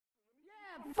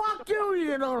fuck you,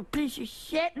 you little piece of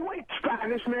shit. You ain't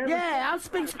Spanish, man. Yeah, I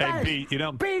speak Spanish. Hey, Pete, you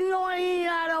don't... You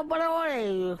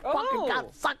fucking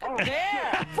cocksucker.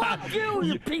 Yeah. Fuck you,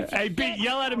 you piece of Hey, shit. Pete,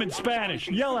 yell at him in Spanish.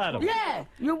 Yell at him. Yeah,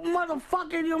 you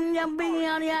motherfucker, you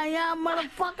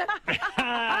motherfucker.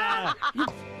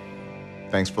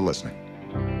 Thanks for listening.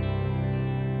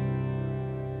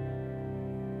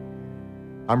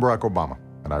 I'm Barack Obama,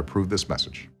 and I approve this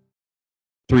message.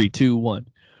 3, 2, 1.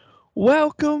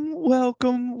 Welcome,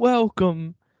 welcome,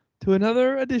 welcome to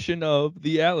another edition of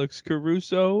the Alex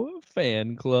Caruso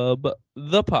Fan Club,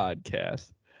 the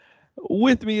podcast.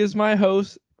 With me is my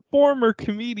host, former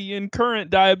comedian,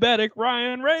 current diabetic,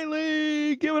 Ryan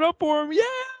Rayleigh. Give it up for him. Yeah!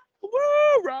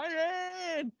 Woo,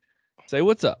 Ryan! Say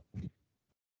what's up.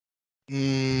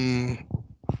 I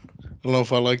don't know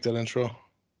if I like that intro.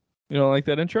 You don't like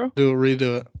that intro?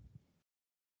 Redo it.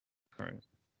 All right.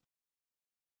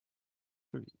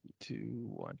 3, 2,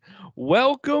 1.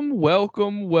 Welcome,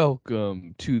 welcome,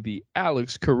 welcome to the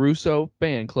Alex Caruso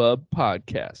Fan Club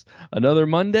podcast. Another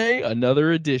Monday,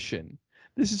 another edition.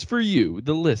 This is for you,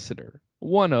 the listener,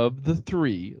 one of the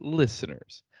 3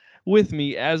 listeners. With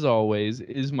me, as always,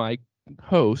 is my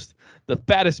host, the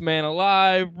fattest man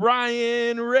alive,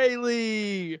 Ryan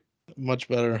Rayleigh. Much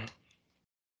better.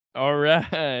 All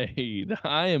right.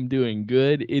 I am doing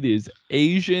good. It is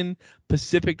Asian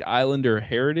Pacific Islander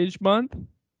Heritage Month.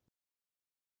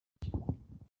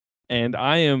 And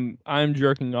I'm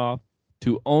jerking off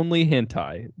to only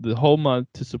hentai the whole month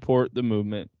to support the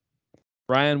movement.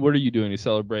 Ryan, what are you doing to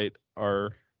celebrate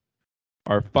our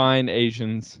fine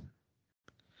Asians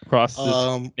across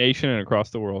the nation and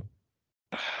across the world?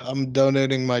 I'm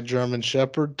donating my German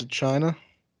Shepherd to China.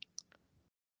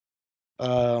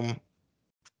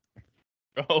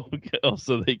 Oh,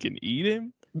 so they can eat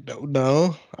him?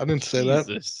 No, I didn't say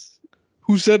Jesus. that.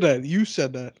 Who said that? You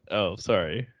said that. Oh,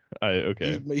 sorry.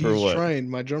 Okay. He's For what? trained.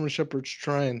 My German Shepherd's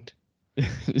trained.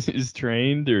 Is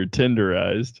trained or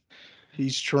tenderized?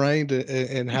 He's trained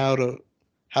in how to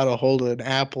hold an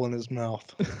apple in his mouth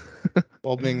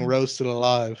while being roasted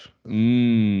alive.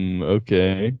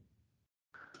 Okay.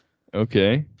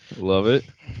 Okay. Love it.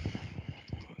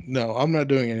 No, I'm not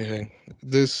doing anything.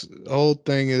 This whole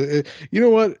thing is, you know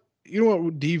what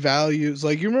devalues,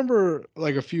 like, you remember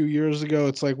like a few years ago,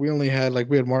 it's like we had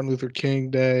Martin Luther King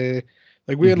Day.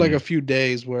 Like we had like a few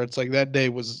days where it's like that day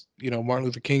was, Martin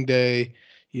Luther King Day,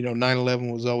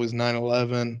 9/11 was always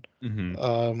 9/11.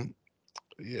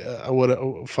 Yeah,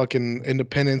 fucking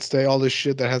Independence Day, all this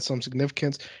shit that had some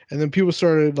significance. And then people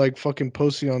started like fucking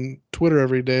posting on Twitter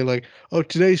every day, like, oh,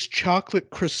 today's chocolate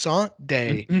croissant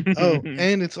day. Oh,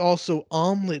 and it's also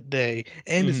omelet day,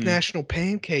 and it's National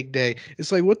Pancake Day.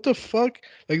 It's like, what the fuck?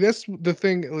 Like, that's the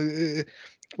thing.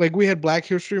 Like, we had Black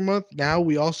History Month. Now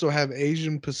we also have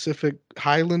Asian Pacific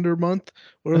Highlander Month,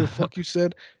 whatever the fuck you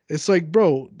said. It's like,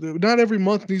 bro, not every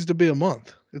month needs to be a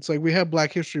month. It's like, we have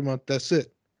Black History Month. That's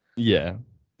it. Yeah.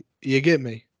 You get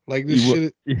me? Like, this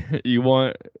shit. You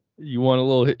want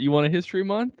a history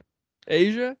month,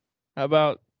 Asia? How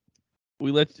about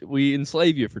we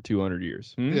enslave you for 200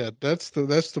 years? Yeah, that's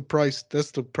the price.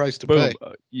 That's the price to Boom.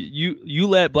 pay. You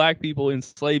let black people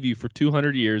enslave you for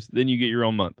 200 years, then you get your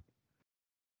own month,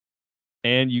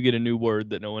 and you get a new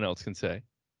word that no one else can say.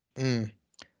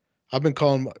 I've been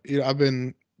calling my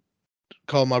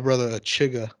brother a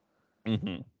chigga.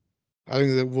 I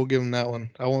think that we'll give him that one.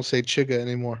 I won't say chigga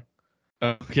anymore.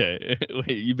 Okay.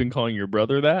 Wait, you've been calling your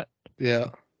brother that?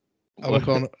 Yeah. I've been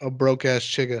calling a broke ass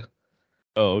chigga.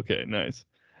 Oh, okay, nice.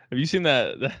 Have you seen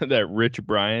that Rich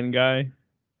Brian guy?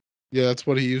 Yeah, that's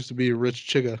what he used to be, a rich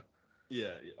chigga.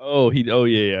 Yeah. Oh,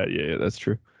 yeah, that's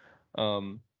true.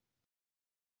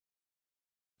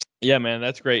 Yeah, man,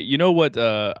 that's great. You know what?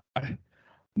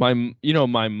 My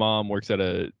mom works at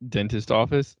a dentist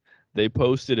office. They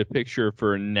posted a picture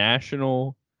for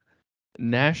National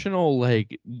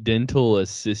like Dental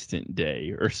Assistant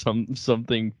Day or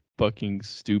something fucking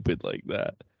stupid like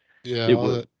that. Yeah,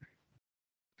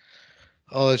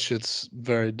 all that shit's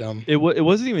very dumb. It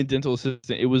wasn't even dental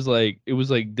assistant. It was like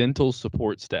dental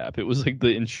support staff. It was like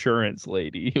the insurance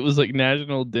lady. It was like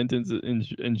National Dentist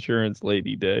Insurance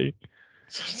Lady Day.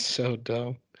 So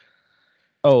dumb.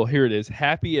 Oh, here it is.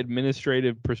 Happy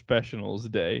Administrative Professionals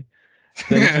Day.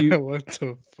 Thank you. What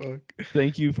the fuck?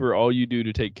 Thank you for all you do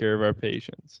to take care of our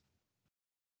patients.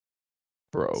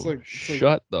 Bro,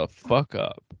 shut the fuck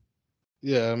up.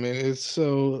 Yeah, I mean, it's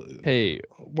so... Hey,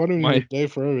 why do we need a day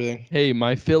for everything? Hey,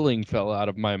 my filling fell out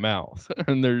of my mouth.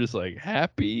 And they're just like,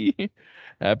 happy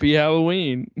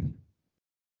Halloween.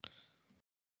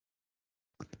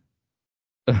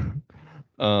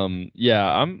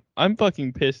 Yeah, I'm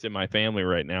fucking pissed at my family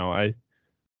right now.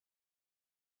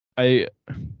 I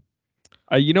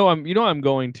I'm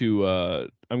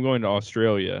going to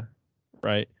Australia,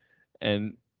 right?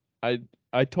 And I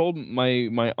I told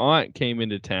my aunt came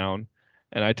into town,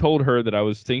 and I told her that I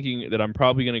was thinking that I'm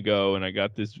probably gonna go, and I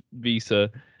got this visa,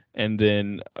 and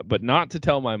then but not to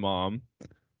tell my mom,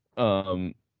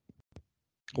 um,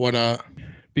 Why not?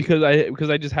 because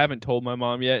I just haven't told my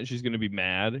mom yet, and she's gonna be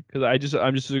mad because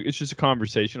I'm just it's just a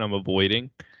conversation I'm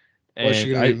avoiding, Why is she and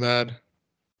gonna be mad?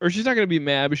 or she's not gonna be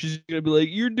mad, but she's gonna be like,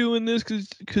 "You're doing this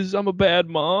because I'm a bad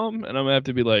mom," and I'm gonna have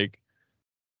to be like,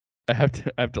 I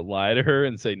have to lie to her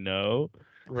and say no.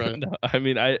 Right. No, I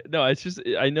mean, no, it's just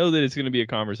I know that it's gonna be a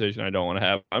conversation I don't want to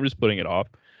have. I'm just putting it off,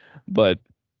 but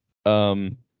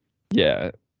um,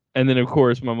 yeah. And then of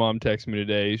course my mom texted me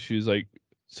today. She was like,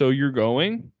 "So you're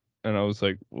going?" And I was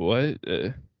like, "What?"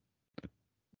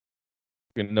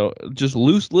 No, just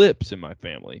loose lips in my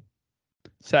family.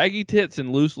 Saggy tits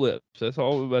and loose lips. That's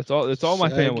all. That's all my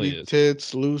family Saggy is.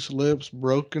 tits, loose lips,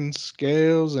 broken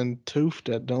scales, and tooth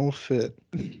that don't fit.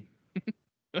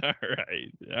 All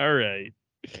right. All right.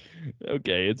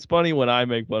 Okay. It's funny when I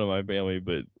make fun of my family,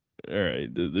 but all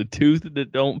right. The tooth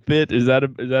that don't fit, is that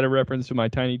a reference to my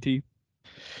tiny teeth?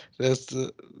 That's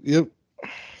the yep.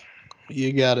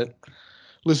 You got it.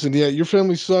 Listen, yeah, your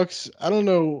family sucks. I don't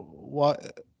know why.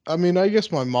 I mean, I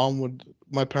guess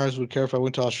my parents would care if I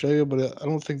went to Australia, but I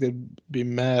don't think they'd be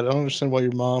mad. I don't understand why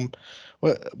your mom,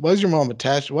 why is your mom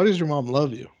attached? Why does your mom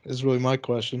love you? Is really my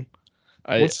question.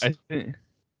 I What's I think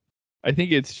I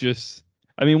think it's just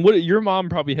I mean, what your mom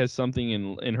probably has something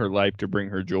in her life to bring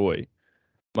her joy.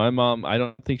 My mom, I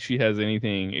don't think she has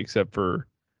anything except for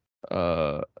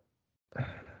uh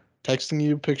texting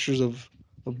you pictures of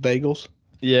bagels?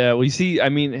 yeah, well you see, I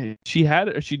mean, she had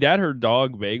her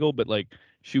dog Bagel, but like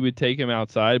she would take him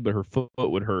outside, but her foot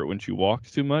would hurt when she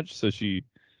walks too much, so she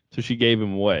gave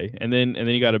him away. And then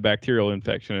he got a bacterial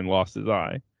infection and lost his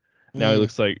eye. Mm, Now he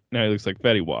looks like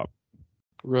Fetty Wap,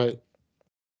 right.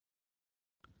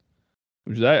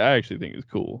 which I actually think is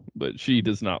cool, but she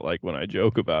does not like when I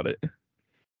joke about it.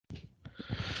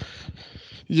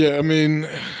 Yeah, I mean,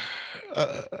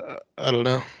 I don't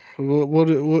know.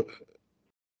 What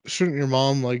shouldn't your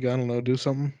mom like? I don't know, do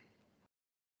something.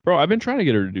 Bro, I've been trying to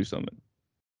get her to do something.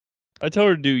 I tell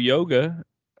her to do yoga.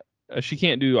 She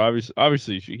can't do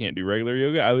obviously she can't do regular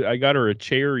yoga. I got her a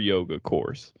chair yoga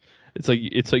course. It's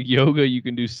like yoga you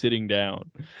can do sitting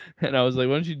down. And I was like,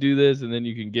 why don't you do this and then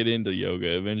you can get into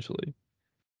yoga eventually.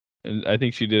 And I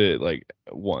think she did it like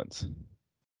once.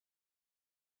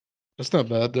 That's not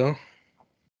bad though.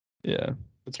 Yeah.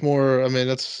 It's more. I mean,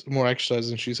 that's more exercise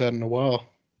than she's had in a while.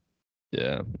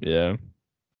 Yeah. Yeah.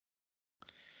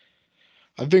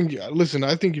 I think. Listen,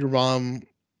 I think your mom.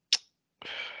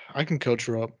 I can coach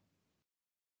her up.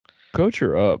 Coach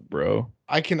her up, bro.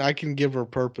 I can give her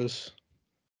purpose.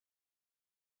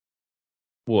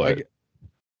 I What? c-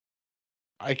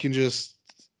 I can just.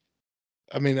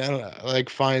 I mean, I don't like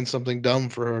find something dumb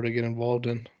for her to get involved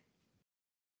in.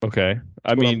 Okay.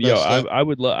 I It's what I'm mean, yo, best at. I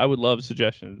would love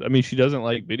suggestions. I mean, she doesn't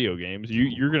like video games.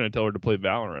 You're gonna tell her to play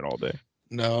Valorant all day.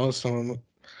 No, so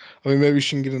I mean, maybe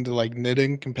she can get into like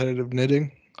knitting, competitive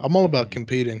knitting. I'm all about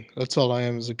competing. That's all I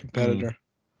am as a Mm. competitor.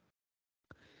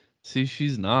 See,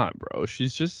 she's not, bro.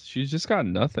 She's just got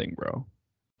nothing, bro.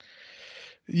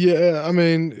 Yeah, I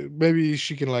mean, maybe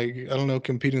she can like I don't know,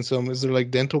 compete in some. Is there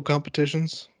like dental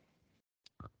competitions?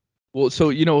 Well, so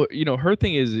her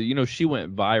thing is, she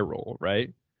went viral,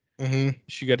 right? Mm-hmm.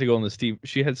 She got to go on the Steve.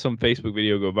 She had some Facebook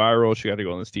video go viral. She got to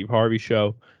go on the Steve Harvey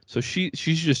show. So she's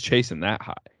just chasing that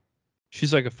high.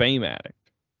 She's like a fame addict.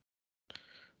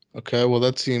 Okay, well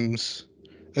that seems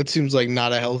like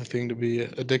not a healthy thing to be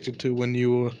addicted to when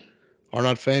you are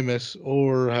not famous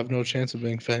or have no chance of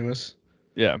being famous.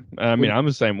 Yeah, I mean, When I'm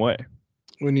the same way.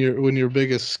 when your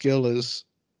biggest skill is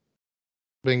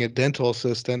being a dental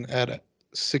assistant at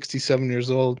 67 years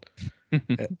old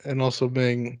and also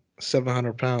being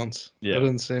 700 pounds. That Yeah,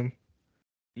 doesn't seem.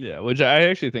 yeah. Which I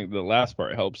actually think the last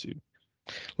part helps you.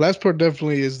 Last part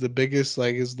definitely is the biggest,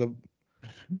 like is the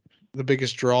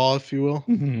biggest draw, if you will.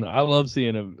 I love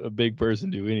seeing a big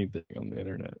person do anything on the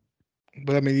internet.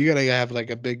 But I mean, you gotta have like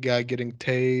a big guy getting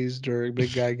tased or a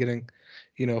big guy getting,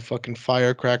 fucking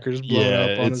firecrackers blown Yeah,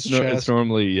 up on his it's chest.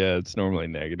 normally it's normally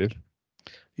negative.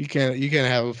 You can't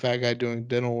have a fat guy doing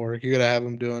dental work. You gotta have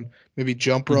him doing maybe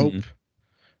jump rope, Mhm.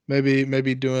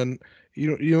 maybe doing.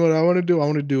 You know what I want to do? I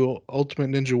want to do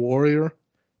Ultimate Ninja Warrior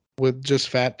with just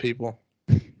fat people.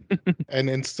 And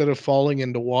instead of falling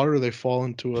into water, they fall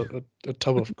into a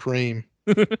tub of cream.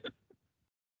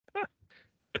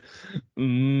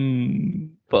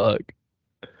 Fuck.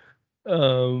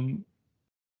 Um.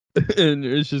 And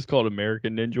it's just called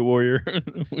American Ninja Warrior.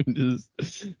 We just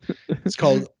It's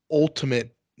called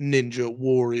Ultimate Ninja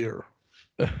Warrior.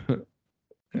 And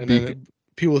then Beep.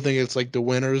 people think it's like the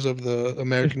winners of the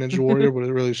American Ninja Warrior, but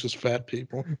it really is just fat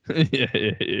people.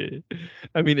 Yeah.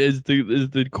 I mean, is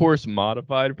the course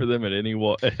modified for them in any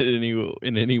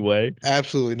way?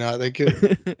 Absolutely not. They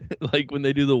could. Like when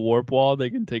they do the warp wall, they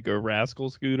can take a rascal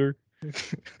scooter.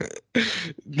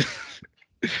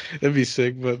 That'd be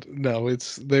sick, but no,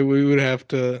 we would have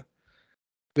to.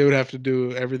 They would have to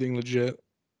do everything legit.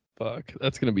 Fuck,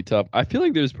 that's gonna be tough. I feel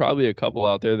like there's probably a couple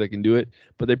out there that can do it,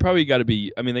 but they probably got to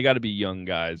be. I mean, they got to be young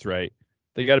guys, right?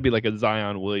 They got to be like a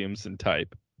Zion Williamson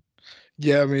type.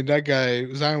 Yeah, I mean that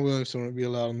guy Zion Williamson would be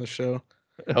allowed on the show,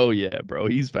 Oh yeah, bro,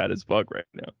 he's fat as fuck right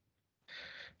now.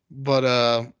 but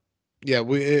yeah,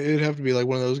 it'd have to be like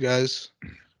one of those guys.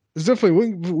 There's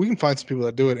definitely we can find some people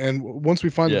that do it, and once we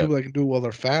find the Yeah. people that can do it while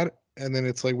they're fat, and then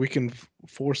it's like we can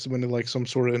force them into like some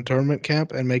sort of internment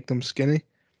camp and make them skinny,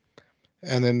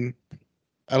 and then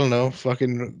I don't know,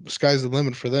 fucking sky's the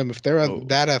limit for them. If they're Oh.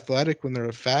 that athletic when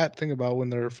they're fat, think about when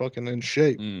they're fucking in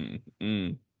shape.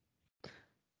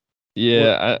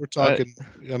 Yeah, We're talking.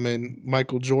 I mean,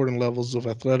 Michael Jordan levels of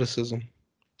athleticism.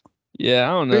 yeah,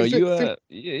 I don't know. Think,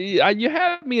 You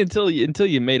had me until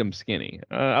you made them skinny.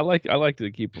 I like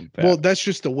to keep them fat. well, that's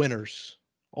just the winners.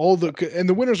 And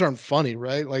the winners aren't funny,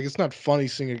 right? Like it's not funny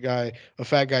seeing a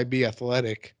fat guy, be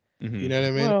athletic. You know what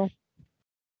I mean? Well,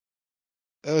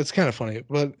 It's kind of funny,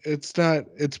 but it's not.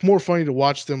 It's more funny to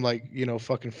watch them like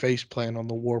fucking face plant on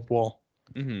the warp wall,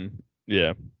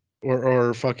 yeah,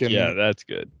 or fucking yeah, that's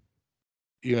good.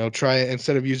 try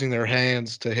instead of using their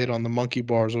hands to hit on the monkey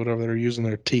bars or whatever, they're using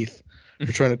their teeth. They're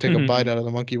trying to take a bite out of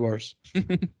the monkey bars.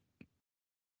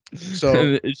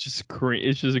 So it's just cream.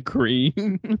 It's just a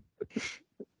cream,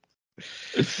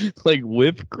 like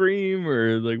whipped cream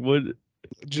or like what?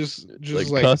 just Like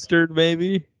like custard,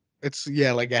 maybe. it's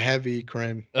like a heavy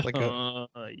cream, like a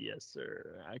Yes,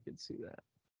 sir. I can see that.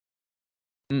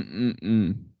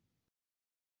 Mm.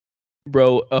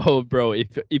 Bro, bro,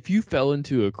 if you fell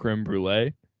into a creme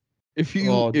brulee, if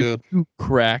dude. you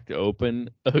cracked open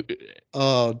a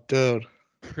Oh, dude.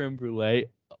 creme brulee,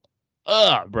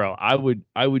 bro, I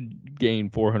would gain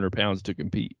 400 pounds to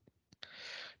compete.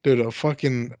 Dude,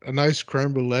 a nice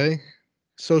creme brulee,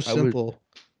 so I would. simple,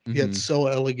 yet so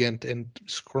elegant and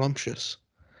scrumptious.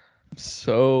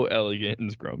 So elegant and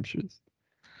scrumptious.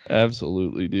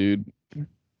 Absolutely, dude.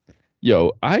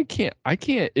 Yo, I can't.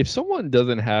 If someone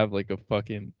doesn't have like a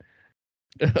fucking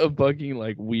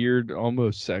like weird,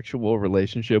 almost sexual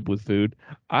relationship with food,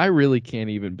 I really can't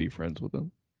even be friends with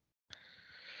them.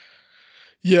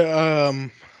 Yeah,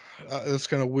 that's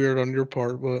kind of weird on your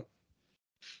part, but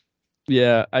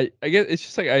Yeah, I guess it's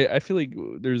just like I feel like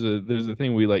there's a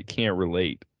thing we like can't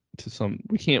relate to some.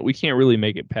 We can't really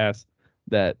make it past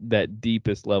that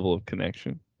deepest level of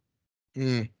connection.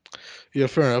 yeah,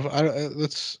 fair enough.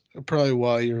 That's probably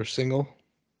why you're single.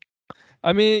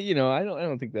 I mean, I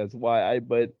don't think that's why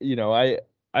but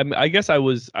I guess I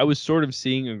was sort of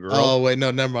seeing a girl. Oh wait,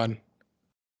 no, never mind.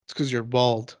 It's because you're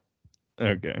bald.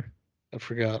 Okay. I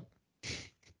forgot.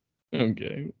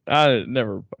 Okay. I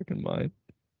never fucking mind.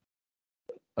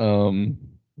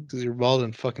 Because you're bald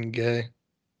and fucking gay.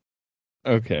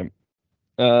 Okay.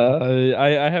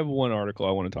 I have one article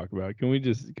I want to talk about. Can we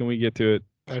get to it?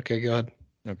 Okay, go ahead.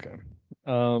 Okay.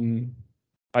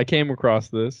 I came across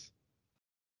this.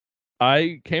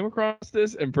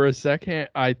 And for a second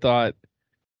I thought,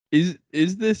 is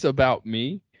this about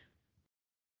me?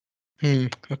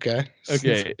 Okay.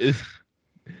 Okay.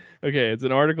 Okay, it's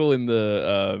an article in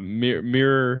the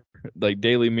Mirror, like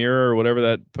Daily Mirror or whatever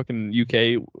that fucking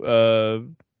UK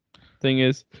thing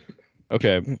is.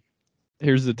 Okay,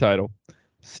 here's the title.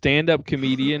 Stand-up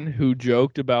comedian who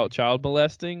joked about child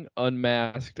molesting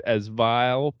unmasked as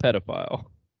vile pedophile.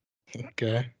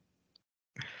 Okay.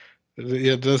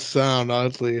 Yeah, it does sound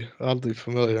oddly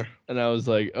familiar. And I was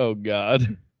like, oh God.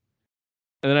 And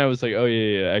then I was like, oh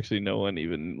yeah, actually no one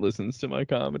even listens to my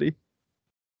comedy.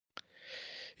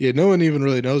 Yeah, no one even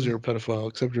really knows you're a pedophile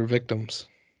except your victims.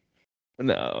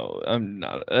 No, I'm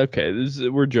not. Okay,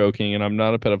 we're joking, and I'm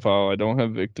not a pedophile. I don't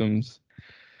have victims.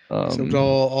 Except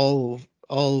all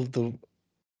of the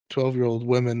 12-year-old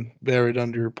women buried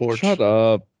under your porch. Shut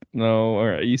up. No, all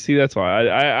right. You see, that's why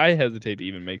I hesitate to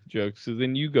even make jokes, because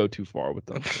then you go too far with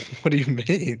them. What do you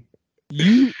mean?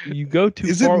 You go too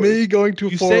Is far. it me going too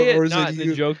you far, say it or is not it in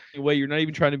you? a joking way. You're not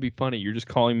even trying to be funny. You're just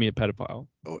calling me a pedophile.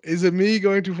 Is it me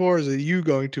going too far, or is it you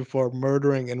going too far,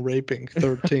 murdering and raping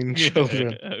 13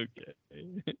 children?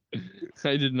 Okay.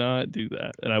 I did not do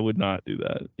that, and I would not do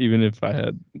that, even if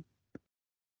I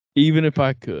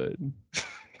could.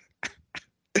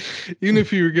 Even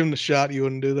if you were given a shot, you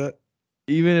wouldn't do that.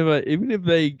 Even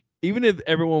if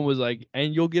everyone was like,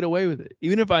 and you'll get away with it.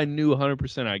 Even if I knew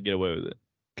 100% I'd get away with it,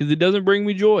 because it doesn't bring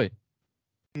me joy.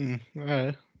 All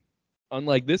right.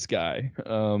 Unlike this guy,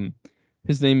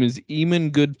 his name is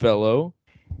Eamon Goodfellow.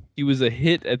 He was a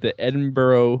hit at the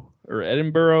Edinburgh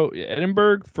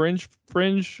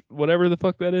Fringe, whatever the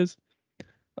fuck that is.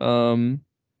 He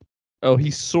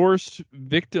sourced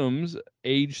victims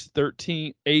age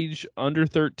under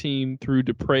 13 through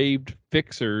depraved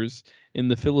fixers in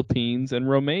the Philippines and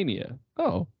Romania.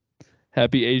 Oh,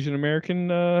 happy Asian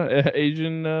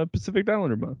Pacific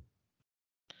Islander month.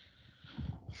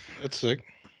 That's sick.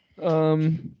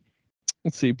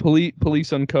 Let's see.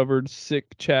 Police uncovered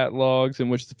sick chat logs in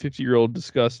which the 50-year-old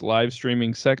discussed live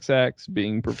streaming sex acts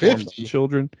being performed 50? on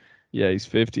children. Yeah, he's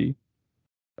 50.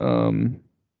 Damn.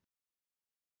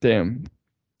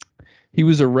 He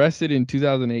was arrested in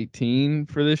 2018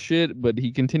 for this shit, but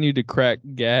he continued to crack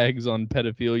gags on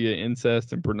pedophilia,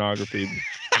 incest, and pornography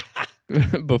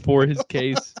before his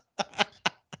case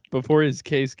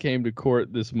came to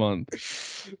court this month.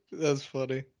 That's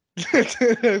funny. That's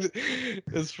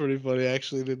pretty funny,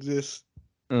 actually. To just,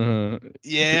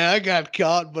 yeah, I got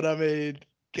caught, but I mean,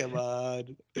 come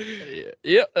on.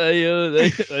 Yeah,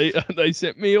 they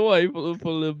sent me away for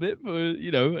a little bit. I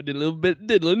did a little bit of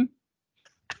diddling.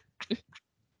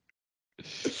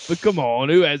 But come on,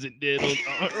 who hasn't diddled?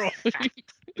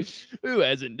 Who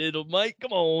hasn't diddled, mate?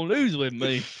 Come on, who's with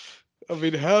me? I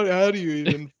mean, how do you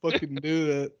even fucking do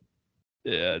that?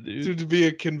 Yeah, dude. To be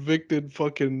a convicted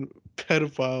fucking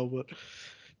pedophile, but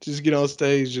just get on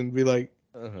stage and be like,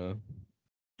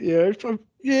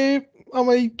 yeah,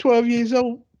 I'm 12 years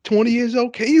old, 20 years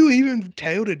old. Can you even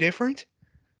tell the difference?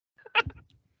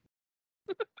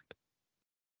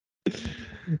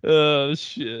 Oh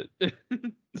shit.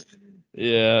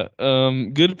 Yeah.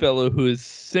 Goodfellow, who has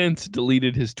since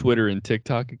deleted his Twitter and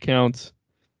TikTok accounts.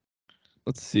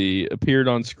 Let's see. Appeared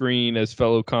on screen as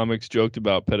fellow comics joked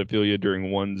about pedophilia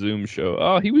during one Zoom show.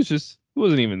 Oh, he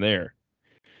wasn't even there.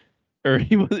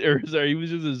 He was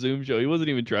just a Zoom show. He wasn't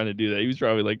even trying to do that. He was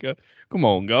probably like, "Come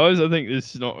on, guys, I think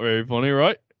this is not very funny,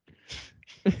 right?"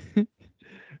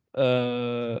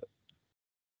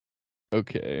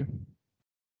 Okay.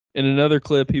 In another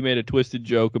clip, he made a twisted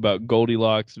joke about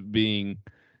Goldilocks being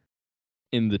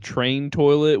in the train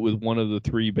toilet with one of the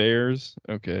three bears.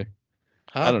 Okay.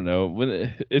 Huh? I don't know.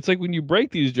 It's like when you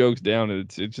break these jokes down,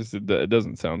 it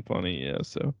doesn't sound funny. Yeah.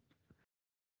 So.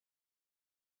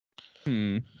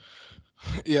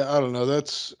 Yeah, I don't know.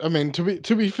 I mean, to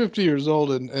be 50 years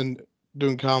old and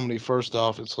doing comedy, first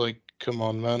off, it's like, come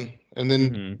on, man. And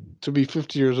then to be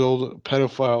 50 years old, a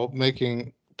pedophile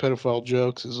making pedophile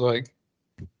jokes is like,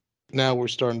 now we're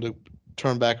starting to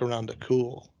turn back around to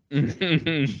cool. Now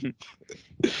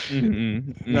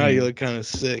you look kind of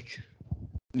sick.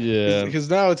 Yeah. Because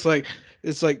now it's like,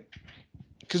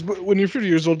 because when you're 50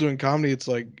 years old doing comedy, it's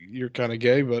like you're kind of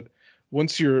gay. But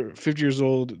once you're 50 years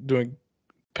old doing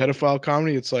pedophile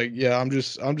comedy, it's like, yeah, I'm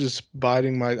just this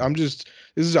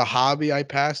is a hobby I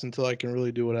pass until I can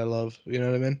really do what I love. You know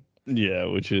what I mean? Yeah,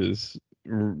 which is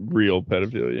real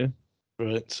pedophilia.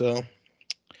 Right. So,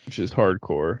 which is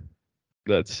hardcore.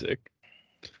 That's sick.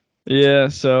 Yeah,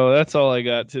 so that's all I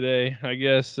got today. I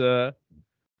guess what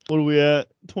are we at?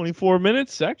 24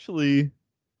 minutes? Actually,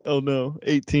 oh no,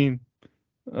 18.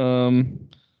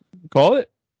 Call it?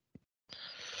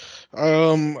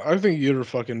 I think you're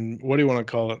fucking, what do you want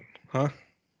to call it? Huh?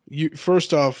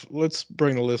 First off, let's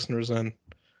bring the listeners in.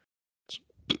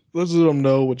 Let's let them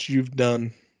know what you've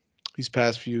done these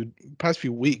past few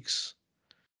weeks.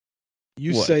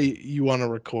 You What? say you want to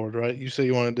record, right? You say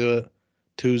you want to do it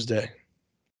Tuesday.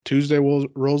 Tuesday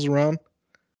rolls around.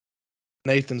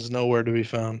 Nathan's nowhere to be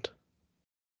found.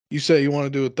 You say you want to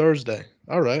do it Thursday.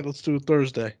 All right, let's do it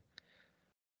Thursday.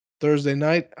 Thursday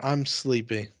night, I'm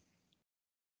sleepy.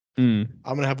 I'm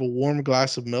going to have a warm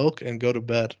glass of milk and go to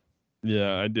bed.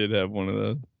 Yeah, I did have one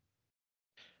of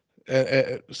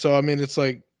those. So, I mean, it's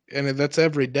like, and that's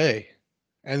every day.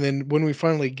 And then when we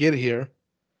finally get here,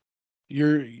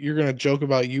 you're going to joke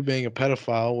about you being a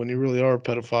pedophile when you really are a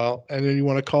pedophile. And then you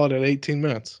want to call it at 18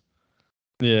 minutes.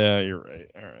 Yeah, you're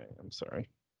right. All right. I'm sorry.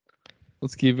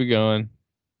 Let's keep it going.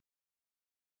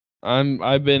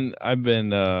 I've been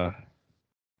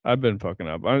fucking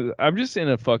up. I'm just in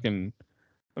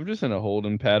a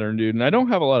holding pattern, dude, and I don't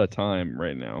have a lot of time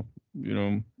right now.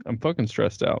 I'm fucking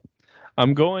stressed out.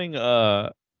 I'm going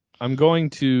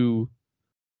to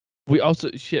we also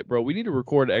shit, bro. We need to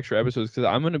record extra episodes because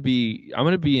I'm gonna be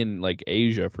in like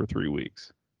Asia for 3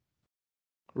 weeks.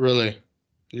 Really?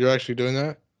 You're actually doing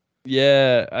that?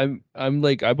 Yeah, I'm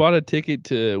like we bought a ticket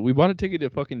to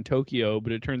fucking Tokyo,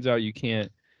 but it turns out you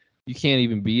can't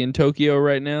even be in Tokyo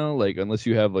right now, like unless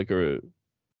you have like a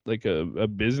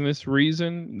business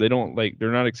reason. They're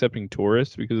not accepting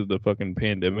tourists because of the fucking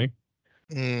pandemic.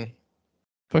 Mm,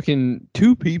 Fucking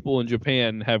two people in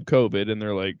Japan have COVID and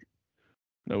they're like,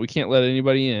 no, we can't let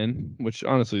anybody in, which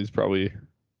honestly is probably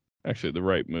actually the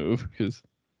right move because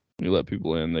when you let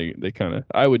people in, they kind of.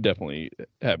 I would definitely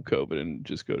have COVID and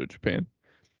just go to Japan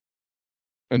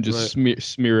and just right,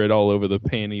 smear it all over the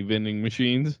panty vending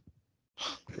machines,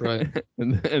 right.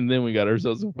 and then we got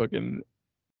ourselves a fucking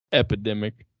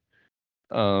epidemic.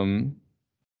 Um,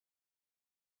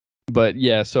 but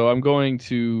yeah, so I'm going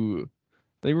to.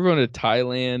 I think we're going to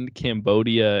Thailand,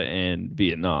 Cambodia, and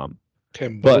Vietnam. But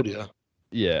Cambodia,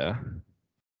 yeah,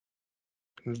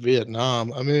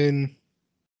 Vietnam. I mean,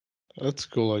 that's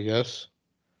cool, I guess.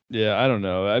 yeah, I don't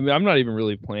know. I mean, I'm not even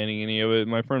really planning any of it.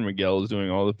 My friend Miguel is doing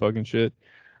all the fucking shit.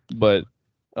 But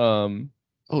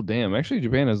oh damn, actually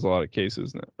Japan has a lot of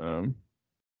cases now.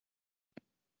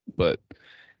 But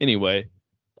anyway,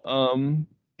 what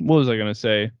was I gonna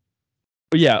say?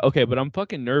 But yeah, okay, but I'm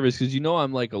fucking nervous because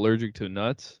I'm like allergic to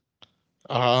nuts.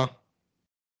 Uh huh.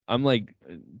 I'm like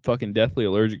fucking deathly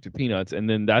allergic to peanuts, and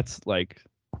then that's like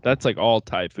all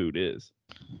Thai food is,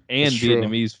 That's and true.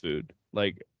 Vietnamese food.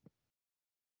 Like,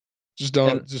 Just and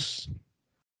don't just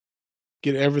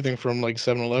get everything from like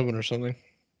 7-Eleven or something.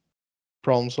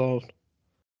 Problem solved.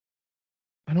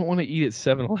 I don't want to eat at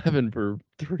 7-Eleven for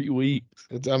 3 weeks.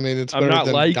 I mean, it's I'm better not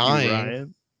than like you, dying.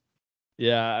 Ryan.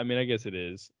 Yeah, I mean, I guess it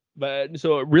is. But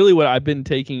so really, what I've been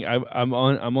taking, I'm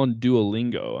on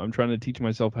Duolingo. I'm trying to teach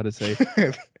myself how to say.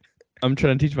 I'm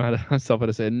trying to teach myself how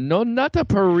to say no, not a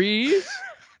Paris,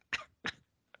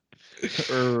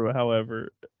 or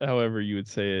however you would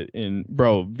say it in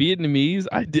bro Vietnamese.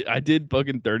 I did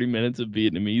fucking 30 minutes of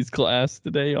Vietnamese class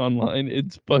today online.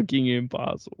 It's fucking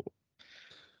impossible.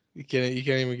 You can't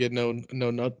even get no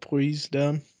nut please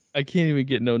done. I can't even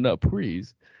get no nut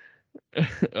Paris.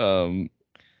 um,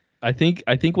 I think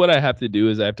what I have to do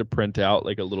is I have to print out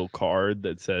like a little card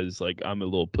that says like I'm a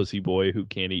little pussy boy who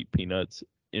can't eat peanuts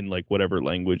in like whatever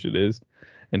language it is,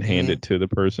 and hand Hmm. it to the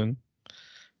person.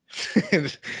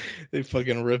 They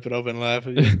fucking rip it up and laugh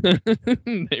at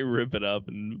you. They rip it up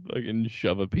and fucking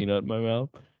shove a peanut in my mouth.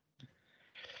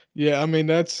 Yeah, I mean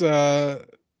that's I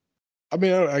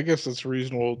mean I guess it's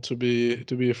reasonable to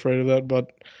be afraid of that,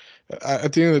 but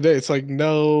at the end of the day, it's like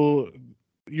no,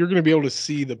 you're gonna be able to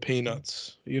see the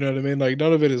peanuts. You know what I mean? Like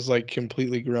none of it is like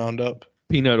completely ground up.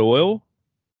 Peanut oil,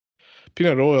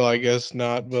 Peanut oil, I guess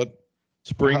not, but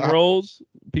spring rolls.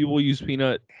 People use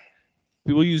peanut.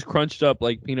 People use crunched up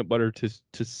like peanut butter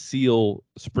to seal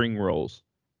spring rolls.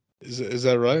 is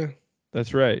that right?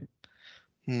 That's right.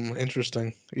 Hmm,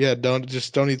 interesting. Yeah, don't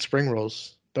eat spring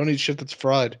rolls. Don't eat shit that's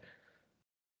fried,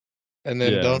 and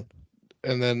then Yeah, don't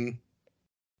and then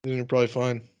you're probably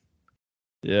fine.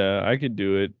 yeah, I could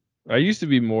do it. I used to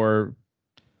be more.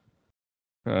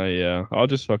 Yeah, I'll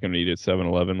just fucking eat at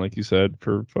 7-Eleven, like you said,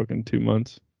 for fucking 2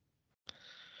 months.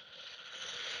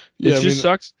 It Yeah, I just mean,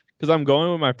 sucks because I'm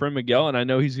going with my friend Miguel, and I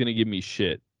know he's gonna give me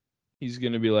shit. He's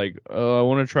gonna be like, "Oh, I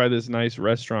want to try this nice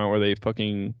restaurant where they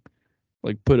fucking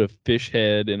like put a fish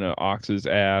head in an ox's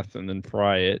ass and then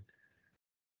fry it."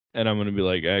 And I'm gonna be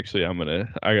like, "Actually, I'm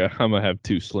gonna have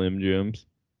two Slim Jims."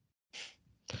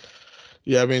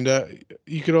 yeah, I mean that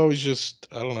you could always just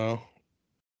I don't know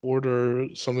order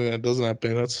something that doesn't have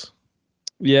peanuts.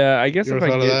 Yeah, I guess You if ever I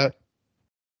thought of get, that?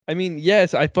 I mean,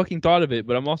 yes, I fucking thought of it,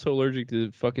 but I'm also allergic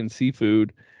to fucking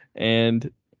seafood, and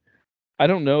I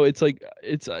don't know. It's like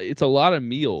it's a lot of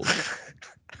meals.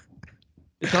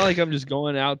 It's not like I'm just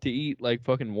going out to eat like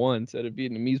fucking once at a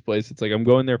Vietnamese place. It's like I'm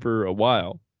going there for a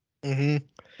while. Mm-hmm.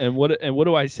 And what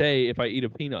do I say if I eat a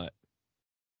peanut?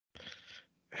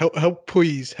 Help,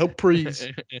 please, help, please,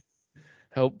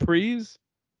 Help, please.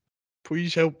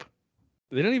 please help.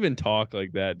 They don't even talk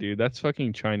like that, dude. That's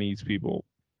fucking Chinese people.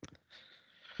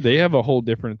 They have a whole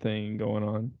different thing going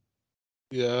on.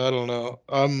 Yeah, I don't know.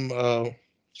 I'm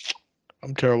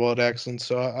terrible at accents,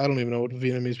 so I don't even know what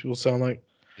Vietnamese people sound like.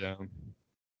 Yeah.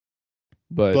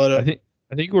 But But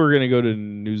I think we're gonna go to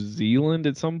New Zealand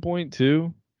at some point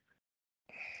too.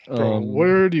 bro, Um,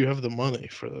 where do you have the money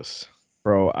for this?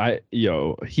 bro,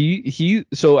 he.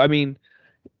 So I mean,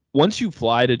 once you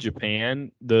fly to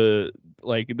Japan, the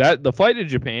flight to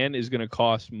Japan is gonna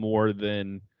cost more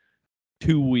than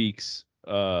 2 weeks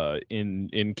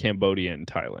in Cambodia and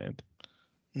Thailand.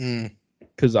 Hmm.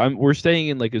 Because we're staying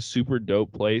in like a super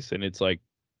dope place, and it's like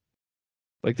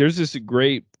there's this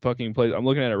great fucking place. I'm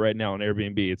looking at it right now on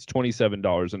Airbnb. It's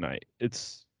 $27 a night.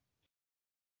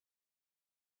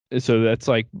 So that's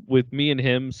like with me and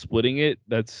him splitting it.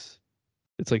 It's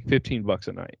like $15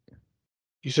 a night.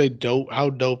 You say dope? How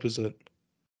dope is it?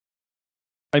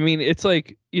 I mean, it's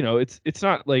like it's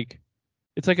not like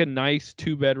it's like a nice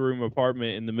 2-bedroom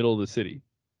apartment in the middle of the city.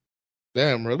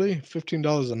 Damn, really?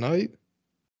 $15 a night?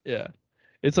 Yeah,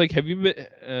 it's like have you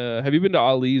been to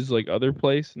Ali's like other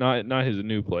place? Not his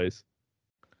new place.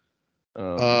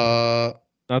 Uh,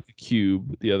 Not the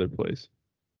Cube, the other place.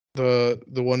 the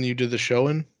one you did the show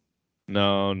in?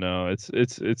 No, it's.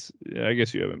 I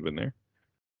guess you haven't been there.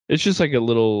 It's just like a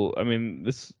little. I mean,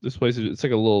 this place is. It's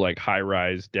like a little like high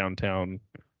rise downtown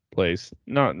place.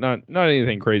 Not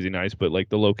anything crazy nice, but like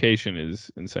the location is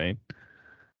insane.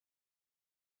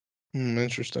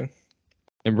 Interesting.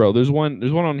 And bro, there's one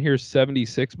on here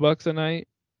 $76 a night.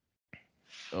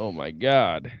 Oh my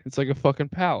god, it's like a fucking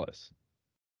palace.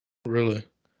 Really?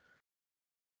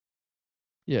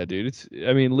 Yeah, dude. It's.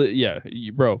 I mean, yeah,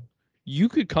 bro. You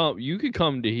could come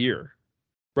to here,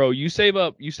 bro. You save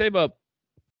up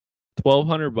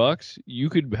 $1,200. You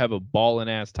could have a ballin'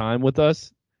 ass time with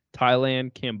us.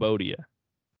 Thailand, Cambodia.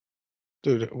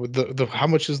 Dude, with the how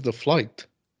much is the flight?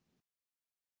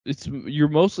 It's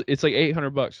like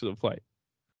 $800 for the flight.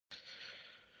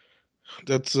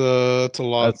 That's a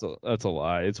lot. That's a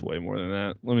lie. It's way more than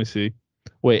that. Let me see.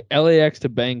 Wait, LAX to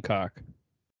Bangkok.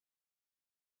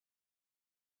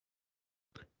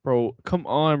 Bro, come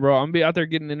on, bro. I'm gonna be out there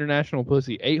getting international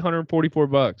pussy.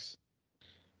 $844.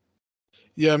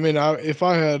 Yeah, I mean, if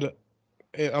I had,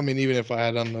 I mean, even if I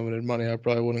had unlimited money, I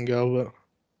probably wouldn't go.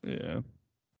 Yeah.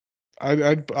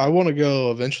 But I want to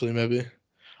go eventually. Maybe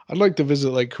I'd like to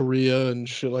visit like Korea and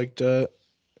shit like that.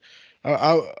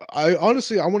 I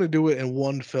honestly I want to do it in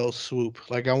one fell swoop.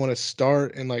 Like I want to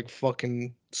start in like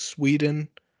fucking Sweden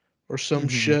or some hmm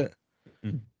shit,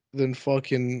 then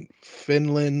fucking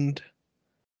Finland,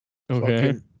 Okay.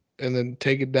 fucking, and then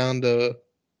take it down to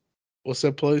what's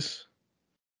that place?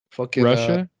 Fucking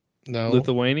Russia, no,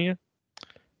 Lithuania.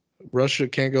 Russia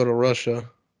can't go to Russia.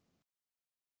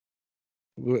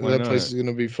 Why That place not? is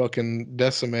gonna be fucking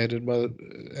decimated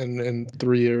in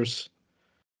 3 years.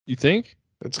 You think?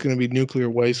 It's gonna be nuclear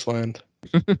wasteland.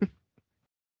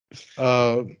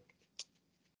 Uh,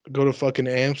 Go to fucking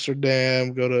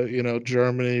Amsterdam. Go to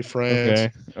Germany, France,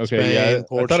 Okay. Okay. Yeah. Spain, I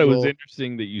thought it was Portugal.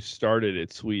 interesting that you started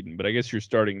at Sweden, but I guess you're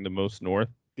starting the most north.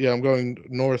 Yeah, I'm going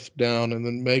north down and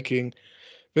then making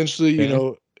eventually,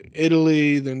 Okay.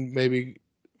 Italy, then maybe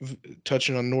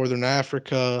touching on northern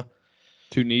Africa,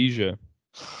 Tunisia.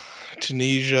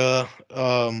 Tunisia,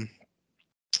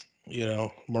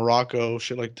 Morocco,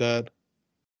 shit like that,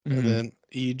 and hmm then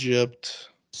Egypt,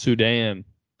 Sudan.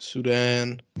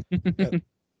 Sudan. And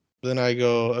then I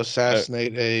go Uh,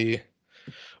 assassinate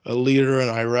a leader in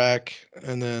Iraq,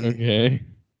 and then okay.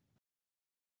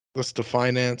 that's to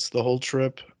finance the whole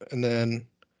trip, and then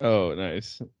Oh,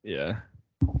 nice. Yeah.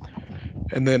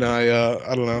 I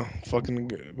don't know,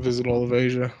 fucking visit all of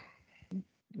Asia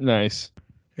Nice.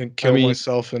 and I kill mean,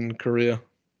 myself in Korea.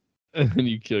 and then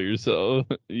you kill yourself.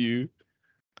 You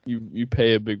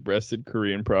pay a big-breasted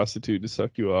Korean prostitute to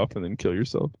suck you off and then kill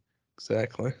yourself.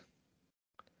 Exactly.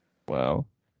 Wow.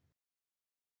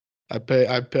 I take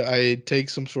I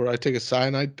take a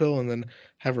cyanide pill and then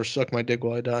have her suck my dick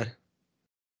while I die.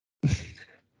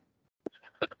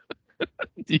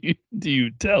 Do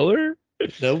you tell her?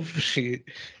 Nope. She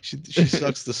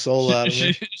sucks the soul out of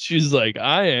me. She's like,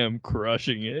 I am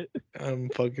crushing it.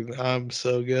 I'm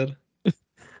so good.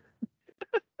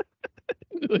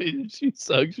 Wait, she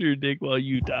sucks your dick while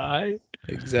you die?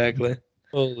 Exactly.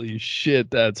 Holy shit,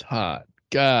 that's hot.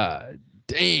 God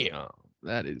damn.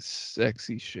 That is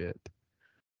sexy shit.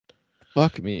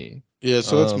 Fuck me. Yeah,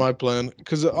 so that's Um, my plan.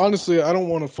 Because honestly, I don't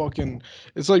want to fucking.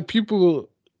 It's like people,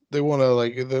 they want to,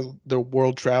 like, they're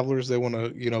world travelers. They want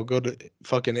to, go to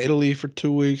fucking Italy for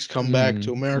 2 weeks, come back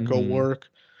to mhm, America, mhm, work.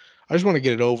 I just want to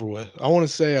get it over with. I want to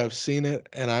say I've seen it,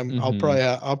 and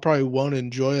mhm. I'll probably won't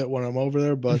enjoy it when I'm over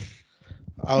there, but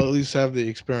I'll at least have the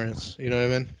experience. You know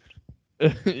what I mean?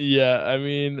 Yeah, I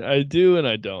mean, I do and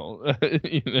I don't.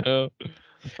 You know,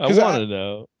 I Because want to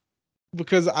know.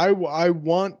 I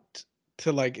want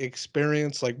to like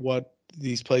experience like what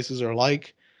these places are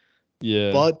like,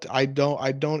 Yeah, but I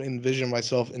don't envision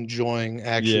myself enjoying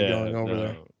actually yeah, going over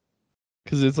there. no,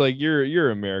 because it's like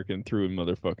you're American through and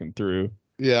motherfucking through.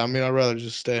 Yeah, I mean I'd rather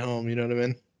just stay home. You know what I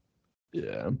mean?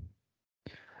 Yeah,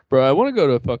 bro, I want to go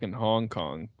to fucking Hong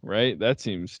Kong. Right? That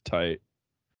seems tight.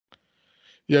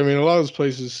 Yeah, I mean a lot of those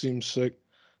places seem sick.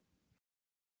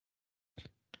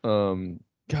 Um,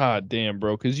 God damn,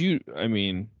 bro, because I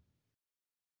mean,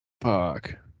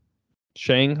 fuck,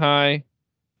 Shanghai.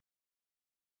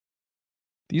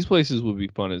 These places would be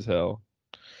fun as hell.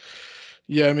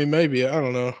 Yeah, I mean, maybe. I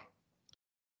don't know.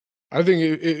 I think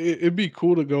it'd be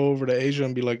cool to go over to Asia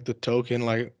and be like the token,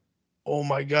 like, oh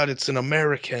my God, it's an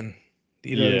American.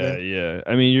 You know what I Yeah, mean? yeah.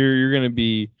 I mean, you're gonna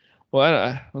be.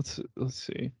 Well, let's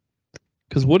see.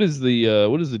 Because what is the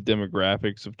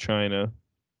demographics of China?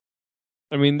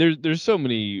 I mean, there's so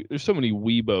many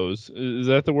weebos. Is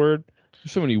that the word?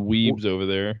 There's so many weebs over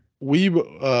there. Or is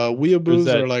Weeaboos are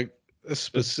that like that's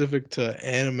specific to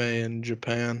anime in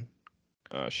Japan.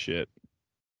 oh shit.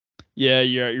 Yeah,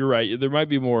 you're right. There might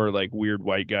be more like weird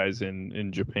white guys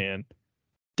in Japan.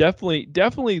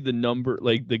 Definitely the number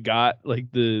like the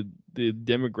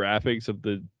demographics of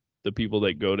the people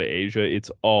that go to Asia, it's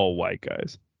all white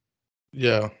guys.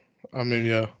 Yeah, I mean,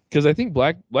 yeah, Because I think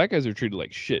black guys are treated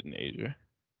like shit in Asia.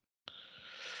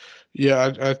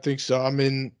 yeah, I think so. I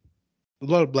mean, a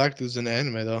lot of black dudes in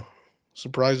anime though,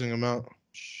 surprising amount.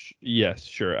 Yes,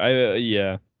 sure.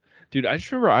 Yeah. Dude, I just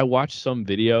remember I watched some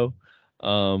video.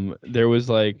 There was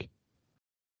like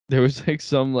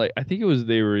some like I think it was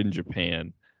they were in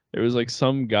Japan. There was like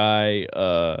some guy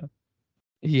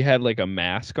he had like a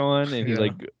mask on and Yeah,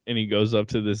 he goes up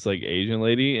to this like Asian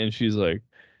lady and she's like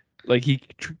he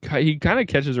kind of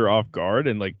catches her off guard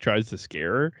and like tries to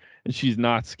scare her and she's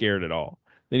not scared at all.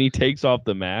 Then he takes off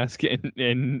the mask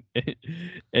and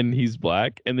he's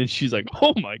black and then she's like,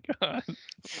 "Oh my God."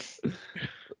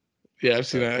 yeah, I've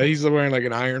seen that. He's wearing like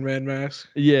an Iron Man mask.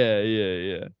 Yeah, yeah,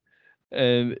 yeah.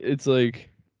 And it's like,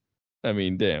 I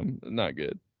mean, damn, not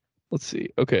good. Let's see.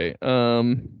 Okay.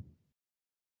 So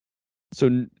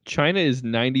China is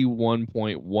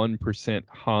 91.1%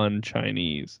 Han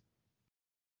Chinese.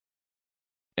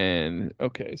 And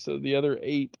okay, so the other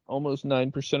 8, almost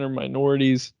 9% are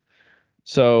minorities.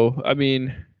 So, I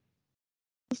mean,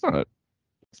 it's not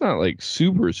it's not like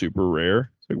super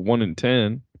rare. It's like 1 in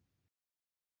 10.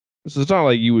 So it's not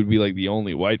like you would be like the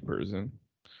only white person.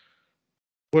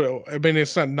 Well, I mean,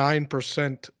 it's not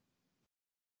 9%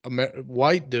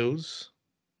 white dudes.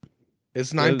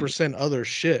 It's nine Uh, percent other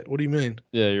shit. What do you mean?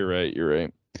 yeah, you're right. You're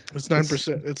right. It's nine Let's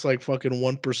percent. It's like fucking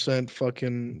 1%.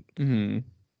 Fucking mhm.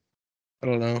 I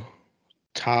don't know.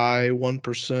 Thai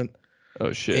 1%.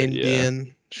 Oh shit, yeah.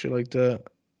 Indian shit like that.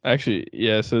 Actually,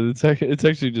 yeah, so it's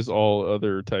actually just all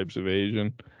other types of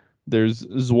Asian. There's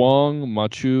Zhuang,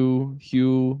 Machu,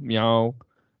 Hu, Miao,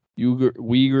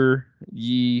 Uyghur,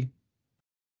 Yi,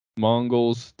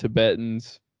 Mongols,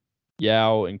 Tibetans,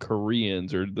 Yao, and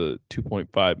Koreans are the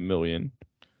 2.5 million.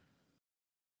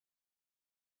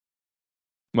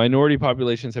 Minority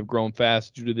populations have grown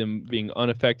fast due to them being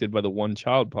unaffected by the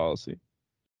one-child policy.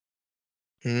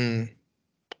 Hmm.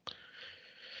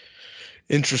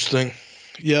 Interesting.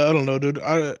 Yeah, I don't know, dude.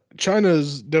 China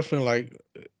is definitely like.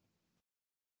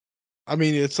 I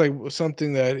mean, it's like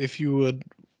something that if you would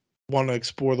want to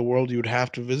explore the world, you would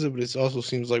have to visit. But it also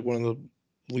seems like one of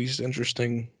the least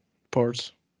interesting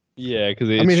parts. Yeah, because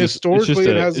I it's mean, just it's just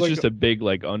historically, it a has it's like. just a big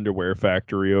like underwear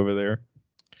factory over there.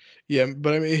 Yeah,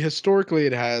 but I mean, historically,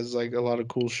 it has like a lot of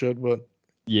cool shit. But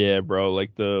Yeah, bro.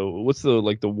 Like what's the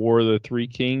War of the Three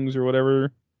Kings or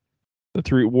whatever? The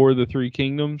three War of the Three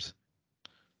Kingdoms.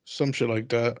 some shit like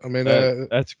that. I mean,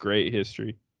 That's great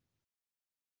history.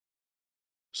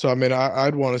 so I mean,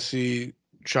 I'd want to see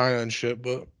China and shit,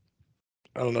 but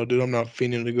I don't know, dude. I'm not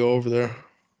fiending to go over there.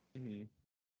 Mhm.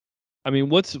 I mean,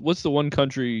 what's the one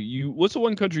country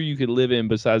you could live in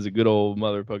besides the good old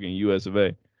motherfucking US of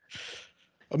A?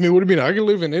 I mean, what do you mean? I can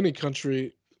live in any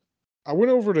country. I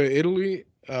went over to Italy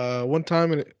one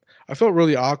time, and I felt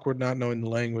really awkward not knowing the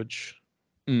language.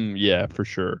 Yeah, for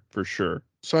sure, for sure.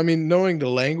 So I mean, knowing the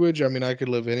language, I mean, I could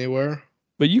live anywhere.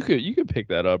 But you could pick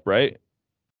that up, right?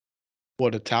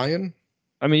 What, Italian?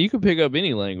 I mean, you could pick up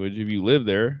any language if you live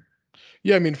there.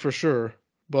 Yeah, I mean, for sure.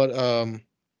 But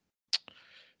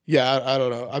yeah, I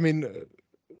don't know. I mean,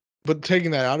 but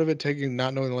taking that out of it, taking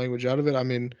not knowing the language out of it, I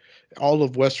mean, all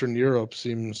of Western Europe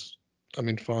seems, I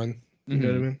mean, fine. You know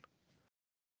what I Hmm. mean?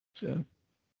 Yeah.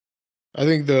 I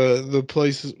think the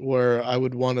places where I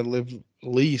would want to live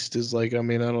least is like, I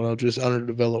mean, I don't know, just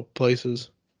underdeveloped places.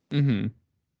 Hmm.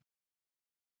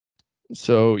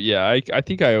 So yeah, I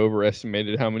think I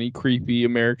overestimated how many creepy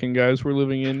American guys were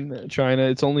living in China.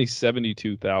 It's only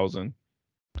 72,000.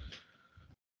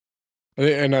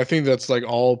 And I think that's like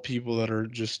all people that are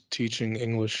just teaching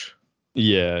English.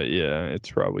 Yeah, yeah,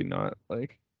 it's probably not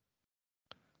like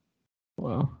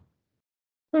wow.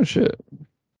 Oh shit.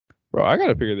 Bro, I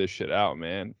gotta figure this shit out,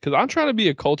 man. Cause I'm trying to be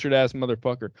a cultured ass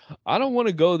motherfucker. I don't want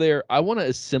to go there. I want to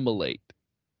assimilate.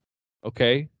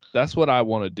 Okay? That's what I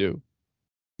want to do.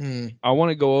 Hmm. I want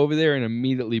to go over there and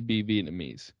immediately be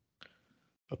Vietnamese.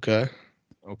 Okay.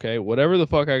 Okay? Whatever the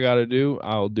fuck I gotta do,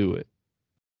 I'll do it.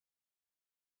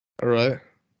 All right.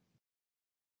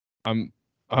 I'm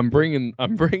I'm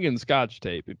bringing Scotch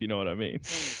tape, if you know what I mean.